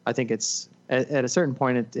 And I think it's at a certain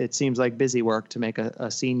point, it seems like busy work to make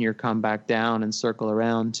a senior come back down and circle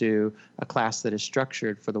around to a class that is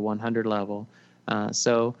structured for the 100 level.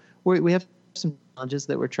 So we have some challenges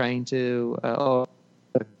that we're trying to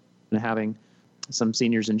having some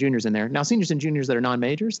seniors and juniors in there. Now, seniors and juniors that are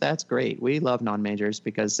non-majors, that's great. We love non-majors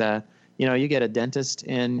because, you get a dentist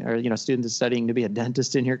or students studying to be a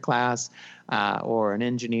dentist in your class, or an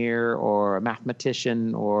engineer or a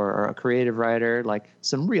mathematician or a creative writer. Like,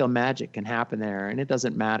 some real magic can happen there. And it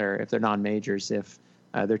doesn't matter if they're non-majors, if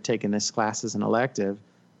they're taking this class as an elective.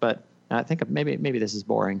 But I think maybe this is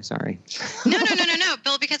boring. Sorry. No,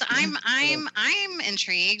 Bill, because I'm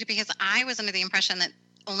intrigued, because I was under the impression that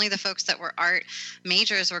only the folks that were art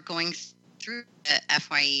majors were going through the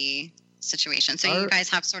FYE situation. So you guys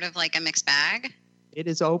have sort of like a mixed bag? It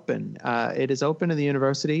is open. It is open to the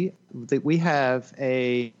university. We have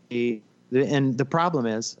and the problem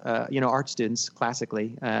is, art students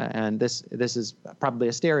classically, and this is probably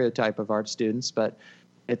a stereotype of art students, but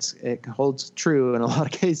it holds true in a lot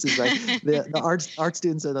of cases. Right? the art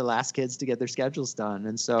students are the last kids to get their schedules done,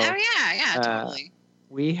 and so totally.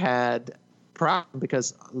 We had problem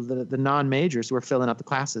because the non-majors were filling up the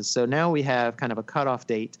classes. So now we have kind of a cutoff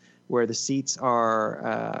date where the seats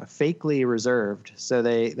are fakely reserved. So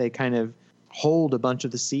they kind of hold a bunch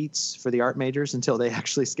of the seats for the art majors until they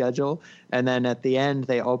actually schedule. And then at the end,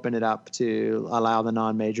 they open it up to allow the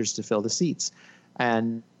non-majors to fill the seats.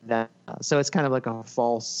 And so it's kind of like a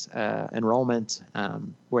false enrollment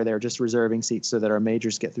where they're just reserving seats so that our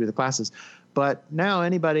majors get through the classes. But now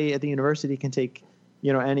anybody at the university can take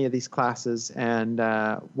any of these classes. And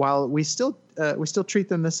while we still treat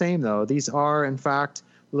them the same, though, these are, in fact,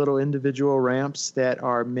 little individual ramps that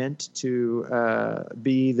are meant to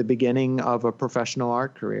be the beginning of a professional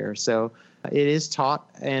art career. So it is taught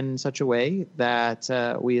in such a way that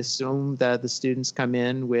we assume that the students come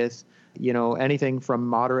in with, anything from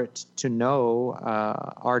moderate to no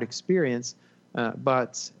art experience.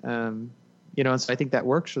 But so I think that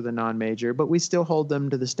works for the non-major, but we still hold them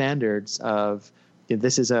to the standards of,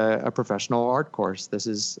 this is a professional art course. This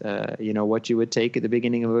is, what you would take at the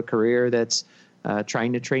beginning of a career that's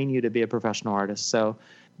trying to train you to be a professional artist. So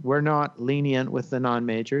we're not lenient with the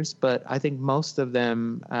non-majors, but I think most of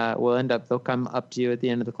them they'll come up to you at the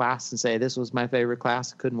end of the class and say, this was my favorite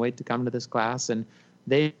class. I couldn't wait to come to this class. And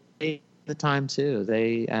they take the time too.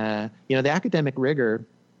 They, the academic rigor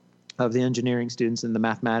of the engineering students and the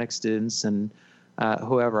mathematics students and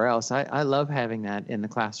whoever else, I love having that in the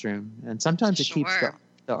classroom. And sometimes it keeps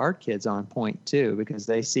the art kids on point too, because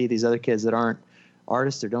they see these other kids that aren't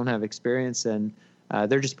artists or don't have experience, and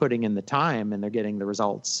they're just putting in the time and they're getting the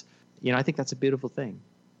results. I think that's a beautiful thing.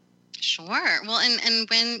 Sure. Well, and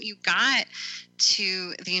when you got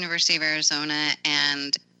to the University of Arizona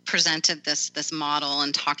and presented this model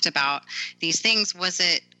and talked about these things, was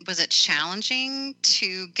it challenging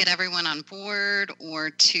to get everyone on board or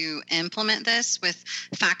to implement this with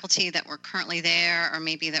faculty that were currently there or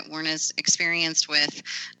maybe that weren't as experienced with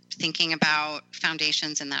thinking about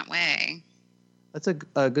foundations in that way? That's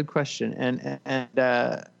a good question, and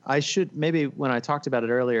I should, maybe when I talked about it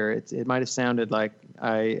earlier, it might have sounded like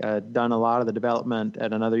I done a lot of the development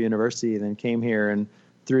at another university, and then came here and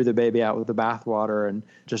threw the baby out with the bathwater and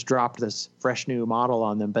just dropped this fresh new model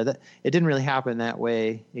on them. But it didn't really happen that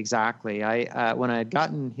way exactly. When I had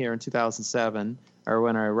gotten here in 2007, or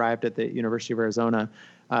when I arrived at the University of Arizona,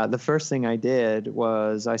 the first thing I did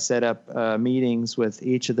was I set up meetings with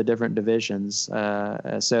each of the different divisions.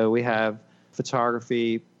 So we have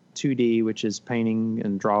photography, 2D, which is painting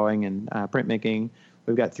and drawing and printmaking.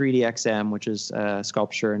 We've got 3D XM, which is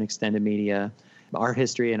sculpture and extended media, art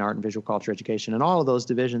history and art and visual culture education. And all of those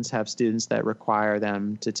divisions have students that require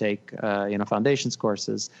them to take foundations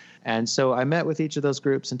courses. And so I met with each of those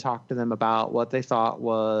groups and talked to them about what they thought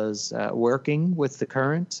was working with the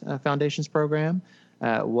current foundations program,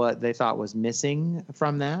 what they thought was missing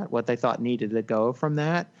from that, what they thought needed to go from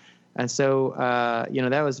that. And so,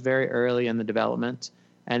 that was very early in the development.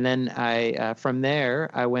 And then from there,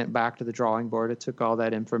 I went back to the drawing board. I took all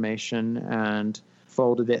that information and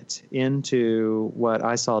folded it into what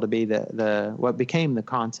I saw to be what became the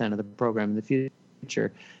content of the program in the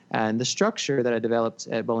future. And the structure that I developed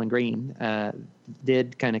at Bowling Green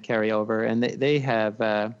did kind of carry over. And they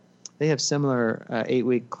have similar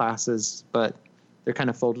 8-week classes, but they're kind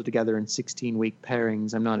of folded together in 16-week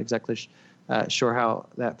pairings. I'm not exactly sure how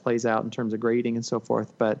that plays out in terms of grading and so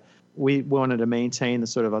forth, but we wanted to maintain the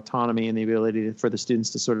sort of autonomy and the ability for the students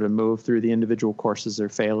to sort of move through the individual courses or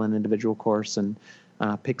fail an individual course and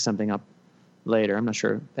pick something up later. I'm not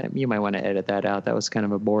sure. You might want to edit that out. That was kind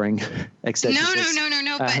of a boring exegesis.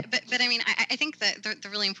 No. But I mean, I think that the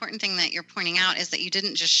really important thing that you're pointing out is that you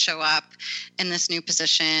didn't just show up in this new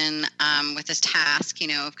position with this task,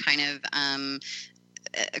 of kind of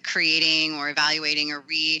creating or evaluating or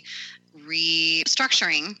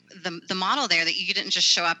restructuring the model there, that you didn't just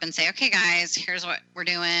show up and say, okay guys, here's what we're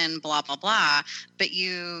doing, blah blah blah, but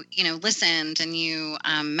you listened and you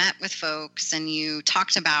met with folks and you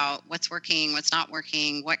talked about what's working, what's not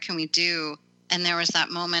working, what can we do, and there was that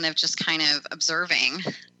moment of just kind of observing,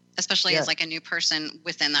 especially as like a new person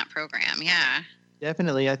within that program. Yeah,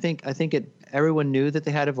 definitely. I think everyone knew that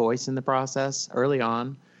they had a voice in the process early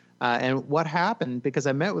on. And what happened, because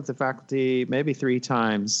I met with the faculty maybe 3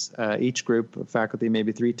 times, each group of faculty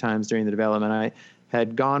maybe 3 times during the development, I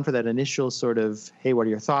had gone for that initial sort of, hey, what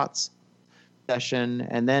are your thoughts session.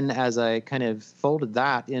 And then as I kind of folded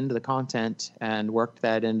that into the content and worked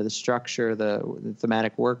that into the structure, the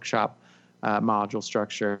thematic workshop module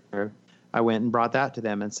structure, I went and brought that to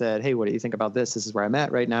them and said, hey, what do you think about this? This is where I'm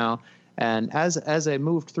at right now. And as I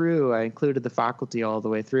moved through, I included the faculty all the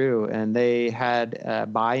way through, and they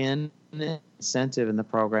had buy-in incentive in the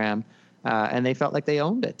program, and they felt like they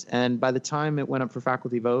owned it. And by the time it went up for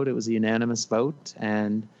faculty vote, it was a unanimous vote,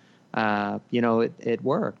 and it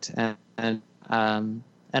worked. And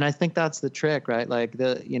I think that's the trick, right? Like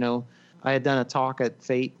I had done a talk at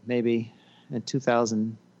FATE maybe in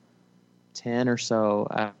 2010 or so.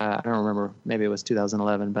 I don't remember. Maybe it was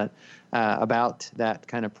 2011, but about that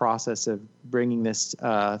kind of process of bringing this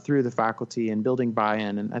through the faculty and building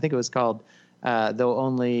buy-in. And I think it was called "They'll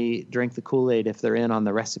only drink the Kool-Aid if they're in on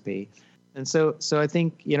the recipe." And so I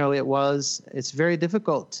think it's very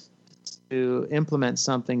difficult to implement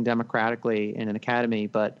something democratically in an academy,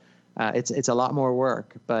 but it's a lot more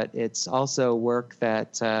work. But it's also work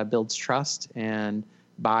that builds trust and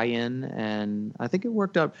buy-in, and I think it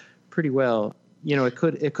worked out pretty well. It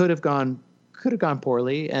could have gone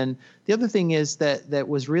poorly. And the other thing is that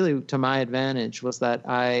was really to my advantage was that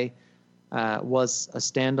I was a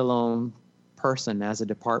standalone person as a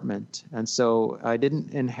department. And so I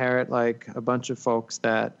didn't inherit like a bunch of folks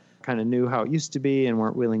that kind of knew how it used to be and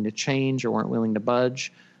weren't willing to change or weren't willing to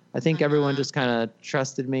budge. I think everyone just kind of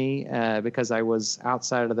trusted me because I was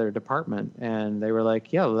outside of their department, and they were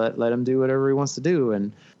like, "Yeah, let him do whatever he wants to do."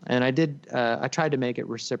 And I did. I tried to make it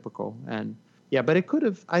reciprocal, and yeah, but it could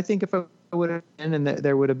have. I think if I would have been, and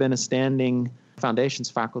there would have been a standing foundations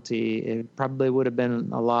faculty, it probably would have been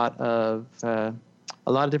a lot of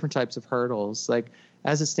different types of hurdles. Like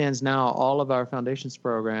as it stands now, all of our foundations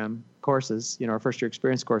program courses, our first year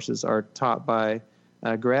experience courses, are taught by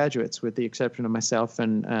graduates, with the exception of myself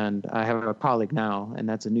and I have a colleague now, and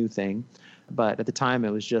that's a new thing. But at the time, it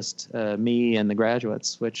was just me and the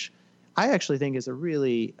graduates, which I actually think is a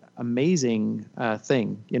really amazing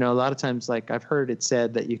thing. A lot of times, like I've heard it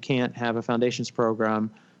said that you can't have a foundations program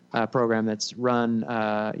that's run,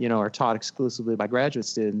 or taught exclusively by graduate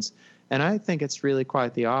students. And I think it's really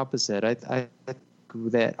quite the opposite. I think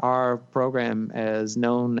that our program is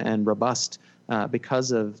known and robust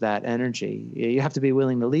because of that energy. You have to be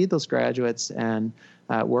willing to lead those graduates and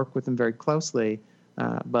work with them very closely.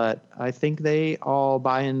 But I think they all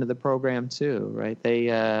buy into the program too, right?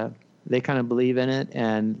 They kind of believe in it,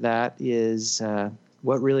 and that is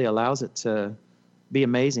what really allows it to be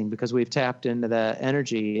amazing, because we've tapped into the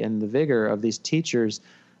energy and the vigor of these teachers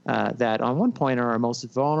that on one point are our most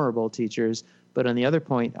vulnerable teachers, but on the other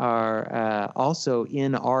point are also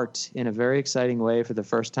in art in a very exciting way for the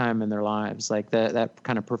first time in their lives. Like that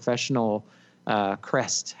kind of professional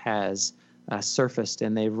crest has surfaced,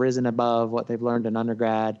 and they've risen above what they've learned in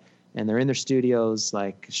undergrad, and they're in their studios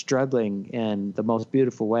like struggling in the most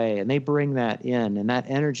beautiful way, and they bring that in, and that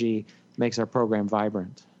energy makes our program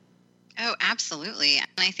vibrant. Oh, absolutely. And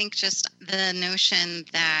I think just the notion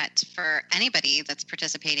that for anybody that's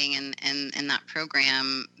participating in that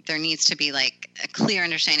program, there needs to be like a clear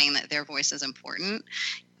understanding that their voice is important,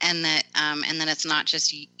 and that it's not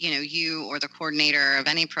just you or the coordinator of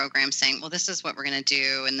any program saying, well, this is what we're going to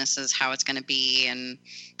do and this is how it's going to be, and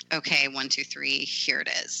okay, 1, 2, 3, here it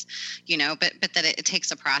is, but that it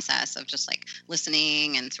takes a process of just like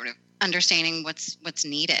listening and sort of understanding what's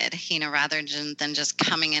needed, rather than just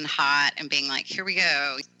coming in hot and being like, here we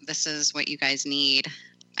go, this is what you guys need.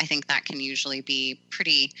 I think that can usually be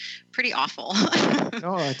pretty awful.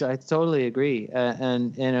 No, I totally agree.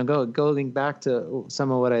 And going back to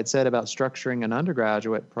some of what I had said about structuring an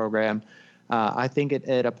undergraduate program, I think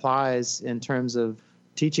it applies in terms of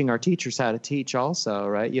teaching our teachers how to teach also,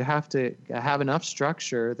 right? You have to have enough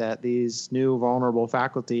structure that these new vulnerable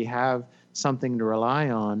faculty have something to rely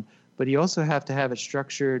on, but you also have to have it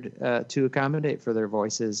structured to accommodate for their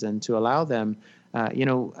voices and to allow them.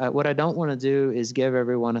 What I don't want to do is give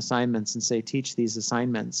everyone assignments and say, teach these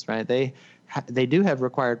assignments, right? They do have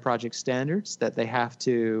required project standards that they have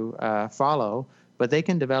to follow, but they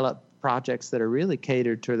can develop projects that are really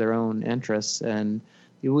catered to their own interests. And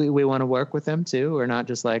we want to work with them too. We're not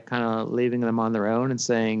just like kind of leaving them on their own and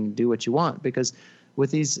saying, do what you want, because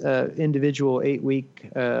with these individual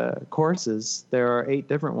 8-week courses, there are 8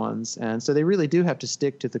 different ones. And so they really do have to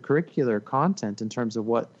stick to the curricular content in terms of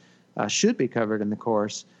what should be covered in the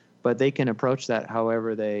course, but they can approach that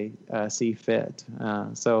however they see fit.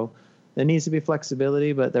 So there needs to be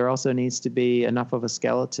flexibility, but there also needs to be enough of a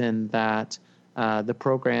skeleton that the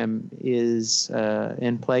program is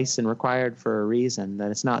in place and required for a reason, that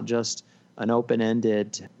it's not just an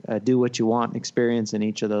open-ended do what you want experience in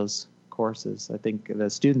each of those courses. I think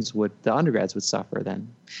the undergrads would suffer then.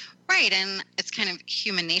 Right. And it's kind of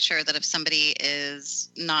human nature that if somebody is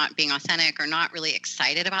not being authentic or not really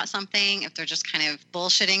excited about something, if they're just kind of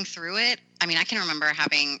bullshitting through it. I mean, I can remember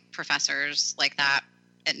having professors like that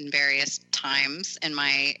in various times in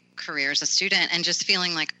my career as a student and just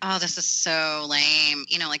feeling like, oh, this is so lame.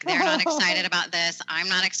 Like they're not excited about this. I'm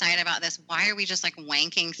not excited about this. Why are we just like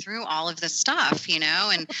wanking through all of this stuff,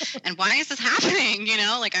 and why is this happening?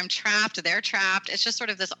 Like I'm trapped, they're trapped. It's just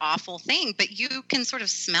sort of this awful thing, but you can sort of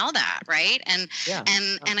smell that, right? And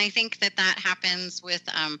I think that happens with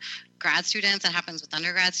grad students, that happens with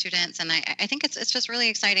undergrad students. And I think it's just really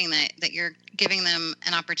exciting that you're giving them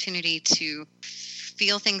an opportunity to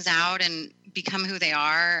feel things out and become who they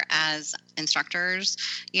are as instructors,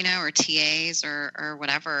 or TAs or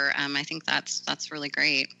whatever. I think that's really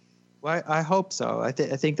great. Well, I hope so. I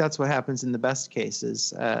think that's what happens in the best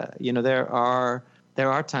cases. There are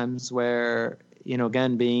times where,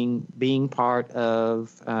 again, being part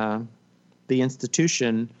of the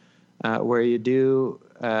institution where you do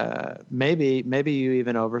maybe you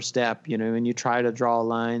even overstep, and you try to draw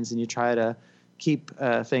lines and you try to keep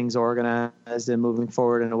things organized and moving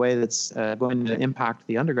forward in a way that's going to impact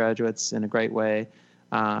the undergraduates in a great way.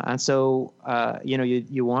 And so,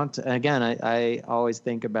 you want to, again, I always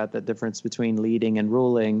think about the difference between leading and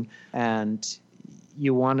ruling, and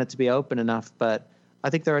you want it to be open enough, but I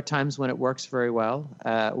think there are times when it works very well.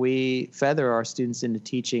 We feather our students into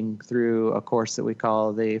teaching through a course that we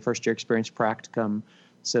call the First Year Experience Practicum.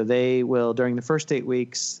 So they will, during the first 8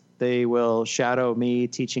 weeks, they will shadow me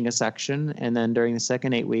teaching a section, and then during the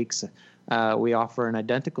second 8 weeks, we offer an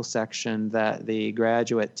identical section that the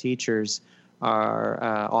graduate teachers are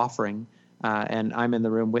offering, and I'm in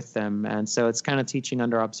the room with them. And so it's kind of teaching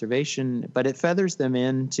under observation, but it feathers them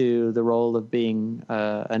into the role of being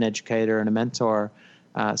an educator and a mentor.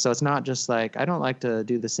 So it's not just like, I don't like to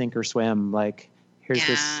do the sink or swim, like, here's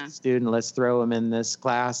this student, let's throw them in this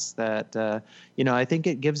class that, I think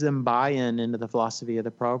it gives them buy-in into the philosophy of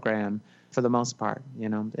the program for the most part,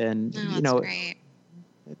 and, great.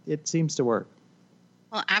 It seems to work.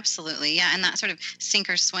 Well, absolutely. Yeah. And that sort of sink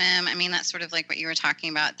or swim, I mean, that's sort of like what you were talking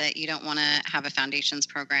about, that you don't want to have a foundations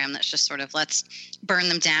program that's just sort of, let's burn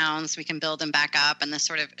them down so we can build them back up, and this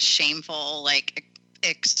sort of shameful, like,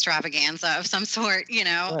 extravaganza of some sort,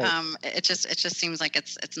 Right. It just seems like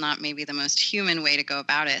it's not maybe the most human way to go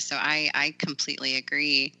about it. So I completely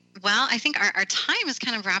agree. Well, I think our time is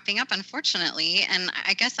kind of wrapping up, unfortunately. And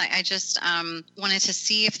I guess I just wanted to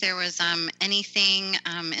see if there was anything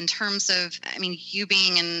in terms of, I mean, you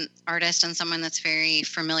being an artist and someone that's very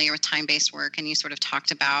familiar with time-based work, and you sort of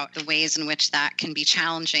talked about the ways in which that can be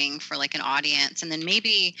challenging for like an audience. And then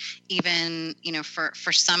maybe even,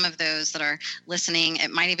 for some of those that are listening,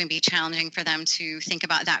 it might even be challenging for them to think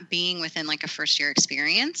about that being within like a first year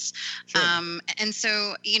experience. Sure. And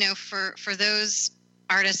so, for those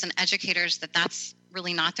artists and educators that's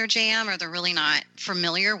really not their jam, or they're really not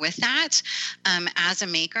familiar with that as a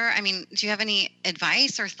maker. I mean, do you have any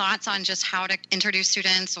advice or thoughts on just how to introduce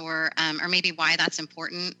students, or maybe why that's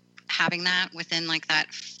important, having that within like that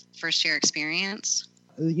first year experience?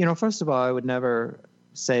 First of all, I would never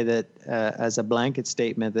say that as a blanket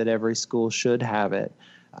statement that every school should have it.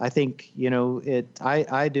 I think,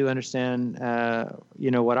 I do understand,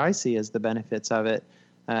 what I see as the benefits of it.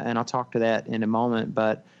 And I'll talk to that in a moment.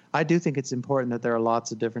 But I do think it's important that there are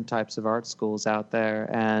lots of different types of art schools out there,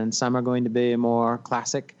 and some are going to be more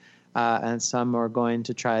classic, and some are going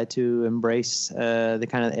to try to embrace the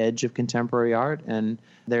kind of edge of contemporary art, and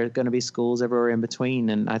there are going to be schools everywhere in between,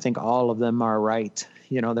 and I think all of them are right.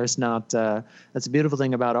 There's not, that's a beautiful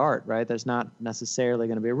thing about art, right? There's not necessarily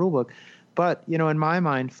going to be a rule book. But, in my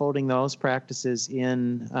mind, folding those practices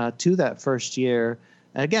in to that first year,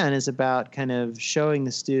 again, is about kind of showing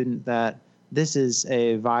the student that this is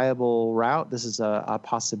a viable route, this is a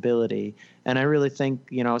possibility. And I really think,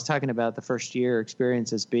 I was talking about the first year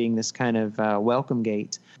experience as being this kind of welcome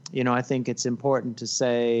gate. I think it's important to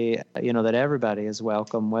say, that everybody is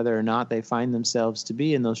welcome, whether or not they find themselves to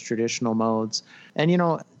be in those traditional modes.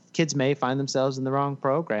 And, kids may find themselves in the wrong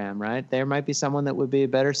program, right? There might be someone that would be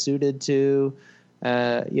better suited to,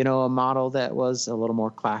 a model that was a little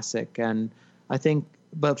more classic. And I think,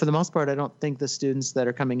 but for the most part, I don't think the students that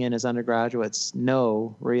are coming in as undergraduates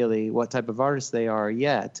know really what type of artists they are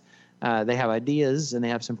yet. They have ideas and they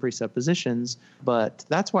have some presuppositions, but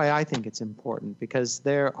that's why I think it's important, because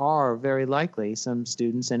there are very likely some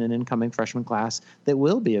students in an incoming freshman class that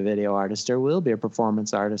will be a video artist or will be a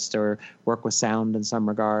performance artist or work with sound in some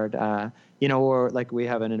regard. Or like we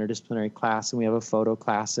have an interdisciplinary class and we have a photo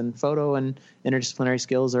class, and photo and interdisciplinary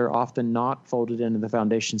skills are often not folded into the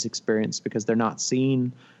foundations experience because they're not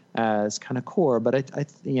seen as kind of core, but I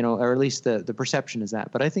or at least the perception is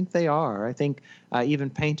that. But I think they are. I think even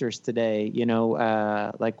painters today,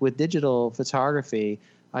 like with digital photography,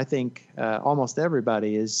 I think almost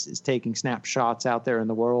everybody is taking snapshots out there in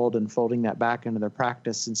the world and folding that back into their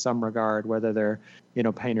practice in some regard, whether they're,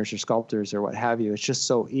 painters or sculptors or what have you. It's just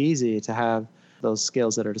so easy to have those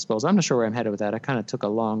skills at our disposal. I'm not sure where I'm headed with that. I kind of took a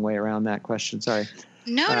long way around that question. Sorry.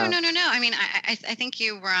 No. I mean, I think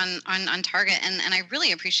you were on target, and I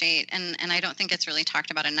really appreciate, and I don't think it's really talked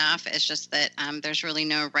about enough. It's just that there's really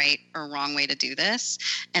no right or wrong way to do this,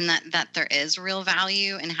 and that there is real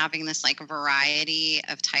value in having this like variety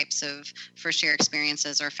of types of first year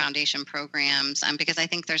experiences or foundation programs, because I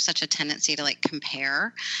think there's such a tendency to like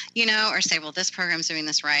compare, or say, well, this program's doing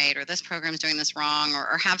this right, or this program's doing this wrong,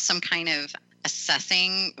 or have some kind of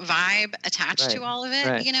assessing vibe attached to all of it,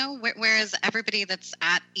 right. Whereas everybody that's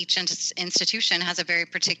at each institution has a very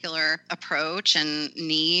particular approach and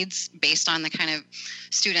needs based on the kind of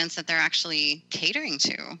students that they're actually catering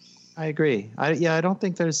to. I agree. I don't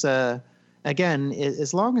think there's again,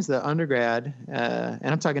 as long as the undergrad, and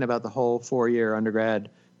I'm talking about the whole 4-year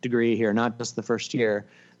undergrad degree here, not just the first year,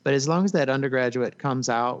 but as long as that undergraduate comes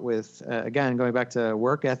out with, again, going back to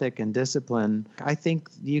work ethic and discipline, I think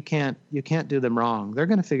you can't do them wrong. They're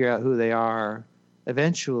going to figure out who they are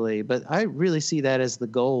eventually. But I really see that as the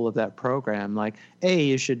goal of that program. Like,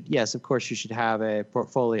 yes, of course, you should have a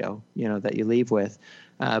portfolio, that you leave with.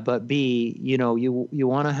 But B, you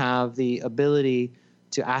want to have the ability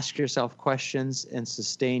to ask yourself questions and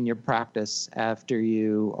sustain your practice after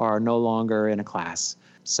you are no longer in a class.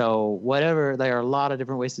 So there are a lot of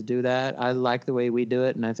different ways to do that. I like the way we do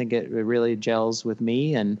it, and I think it really gels with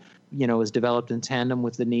me and, is developed in tandem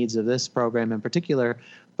with the needs of this program in particular.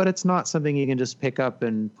 But it's not something you can just pick up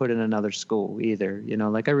and put in another school either.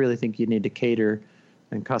 I really think you need to cater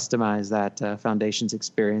and customize that foundations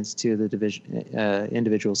experience to the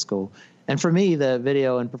individual school. And for me, the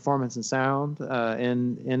video and performance and sound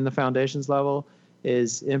in the foundations level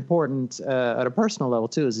is important at a personal level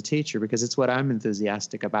too as a teacher, because it's what I'm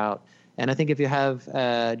enthusiastic about. And I think if you have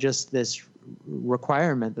just this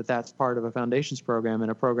requirement that that's part of a foundations program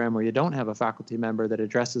and a program where you don't have a faculty member that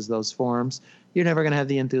addresses those forms, you're never going to have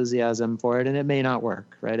the enthusiasm for it, and it may not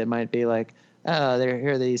work, right? It might be like,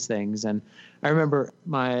 here are these things. And I remember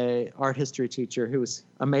my art history teacher, who was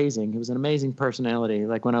amazing. He was an amazing personality,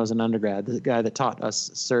 like when I was an undergrad, the guy that taught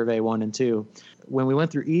us Survey 1 and 2. When we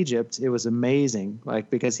went through Egypt, it was amazing,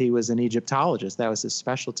 because he was an Egyptologist. That was his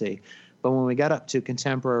specialty. But when we got up to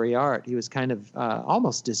contemporary art, he was kind of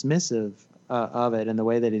almost dismissive of it in the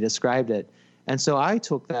way that he described it. And so I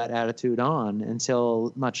took that attitude on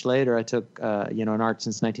until much later. I took, an Art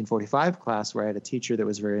Since 1945 class where I had a teacher that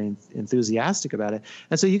was very enthusiastic about it.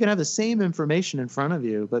 And so you can have the same information in front of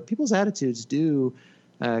you, but people's attitudes do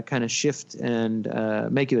kind of shift and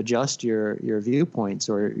make you adjust your viewpoints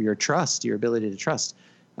or your ability to trust.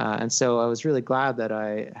 And so I was really glad that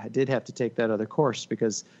I did have to take that other course,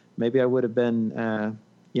 because maybe I would have been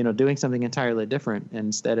doing something entirely different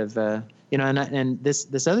instead of, and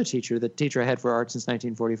this other teacher, the teacher I had for art since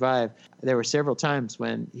 1945, there were several times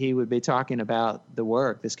when he would be talking about the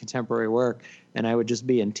work, this contemporary work, and I would just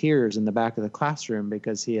be in tears in the back of the classroom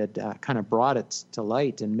because he had kind of brought it to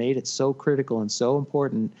light and made it so critical and so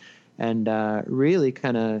important, and really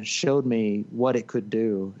kind of showed me what it could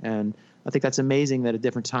do. And I think that's amazing that at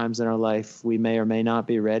different times in our life, we may or may not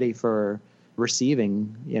be ready for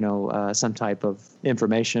receiving, some type of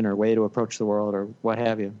information or way to approach the world or what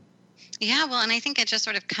have you. Yeah, well, and I think it just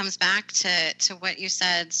sort of comes back to what you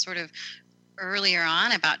said sort of earlier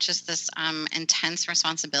on about just this intense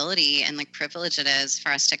responsibility and privilege it is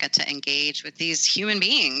for us to get to engage with these human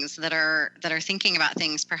beings that are thinking about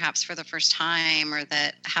things perhaps for the first time, or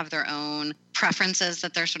that have their own preferences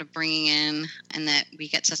that they're sort of bringing in, and that we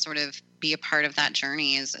get to sort of be a part of that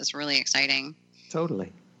journey is really exciting.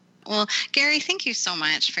 Totally. Well, Gary, thank you so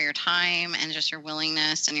much for your time and just your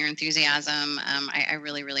willingness and your enthusiasm. I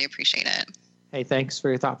really, really appreciate it. Hey, thanks for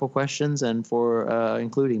your thoughtful questions and for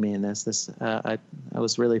including me in this. This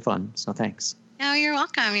was really fun, so thanks. Oh, you're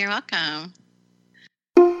welcome. You're welcome.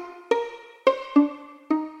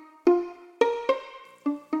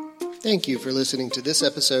 Thank you for listening to this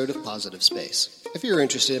episode of Positive Space. If you're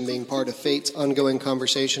interested in being part of FATE's ongoing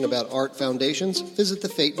conversation about art foundations, visit the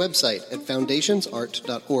FATE website at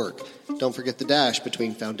foundationsart.org. Don't forget the dash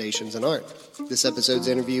between foundations and art. This episode's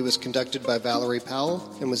interview was conducted by Valerie Powell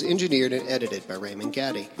and was engineered and edited by Raymond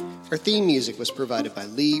Gaddy. Our theme music was provided by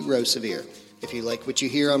Lee Rosevere. If you like what you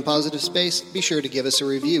hear on Positive Space, be sure to give us a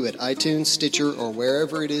review at iTunes, Stitcher, or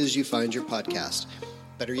wherever it is you find your podcast.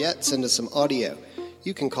 Better yet, send us some audio.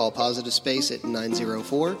 You can call Positive Space at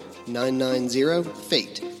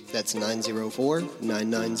 904-990-FATE. That's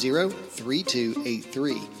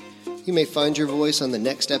 904-990-3283. You may find your voice on the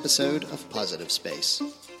next episode of Positive Space.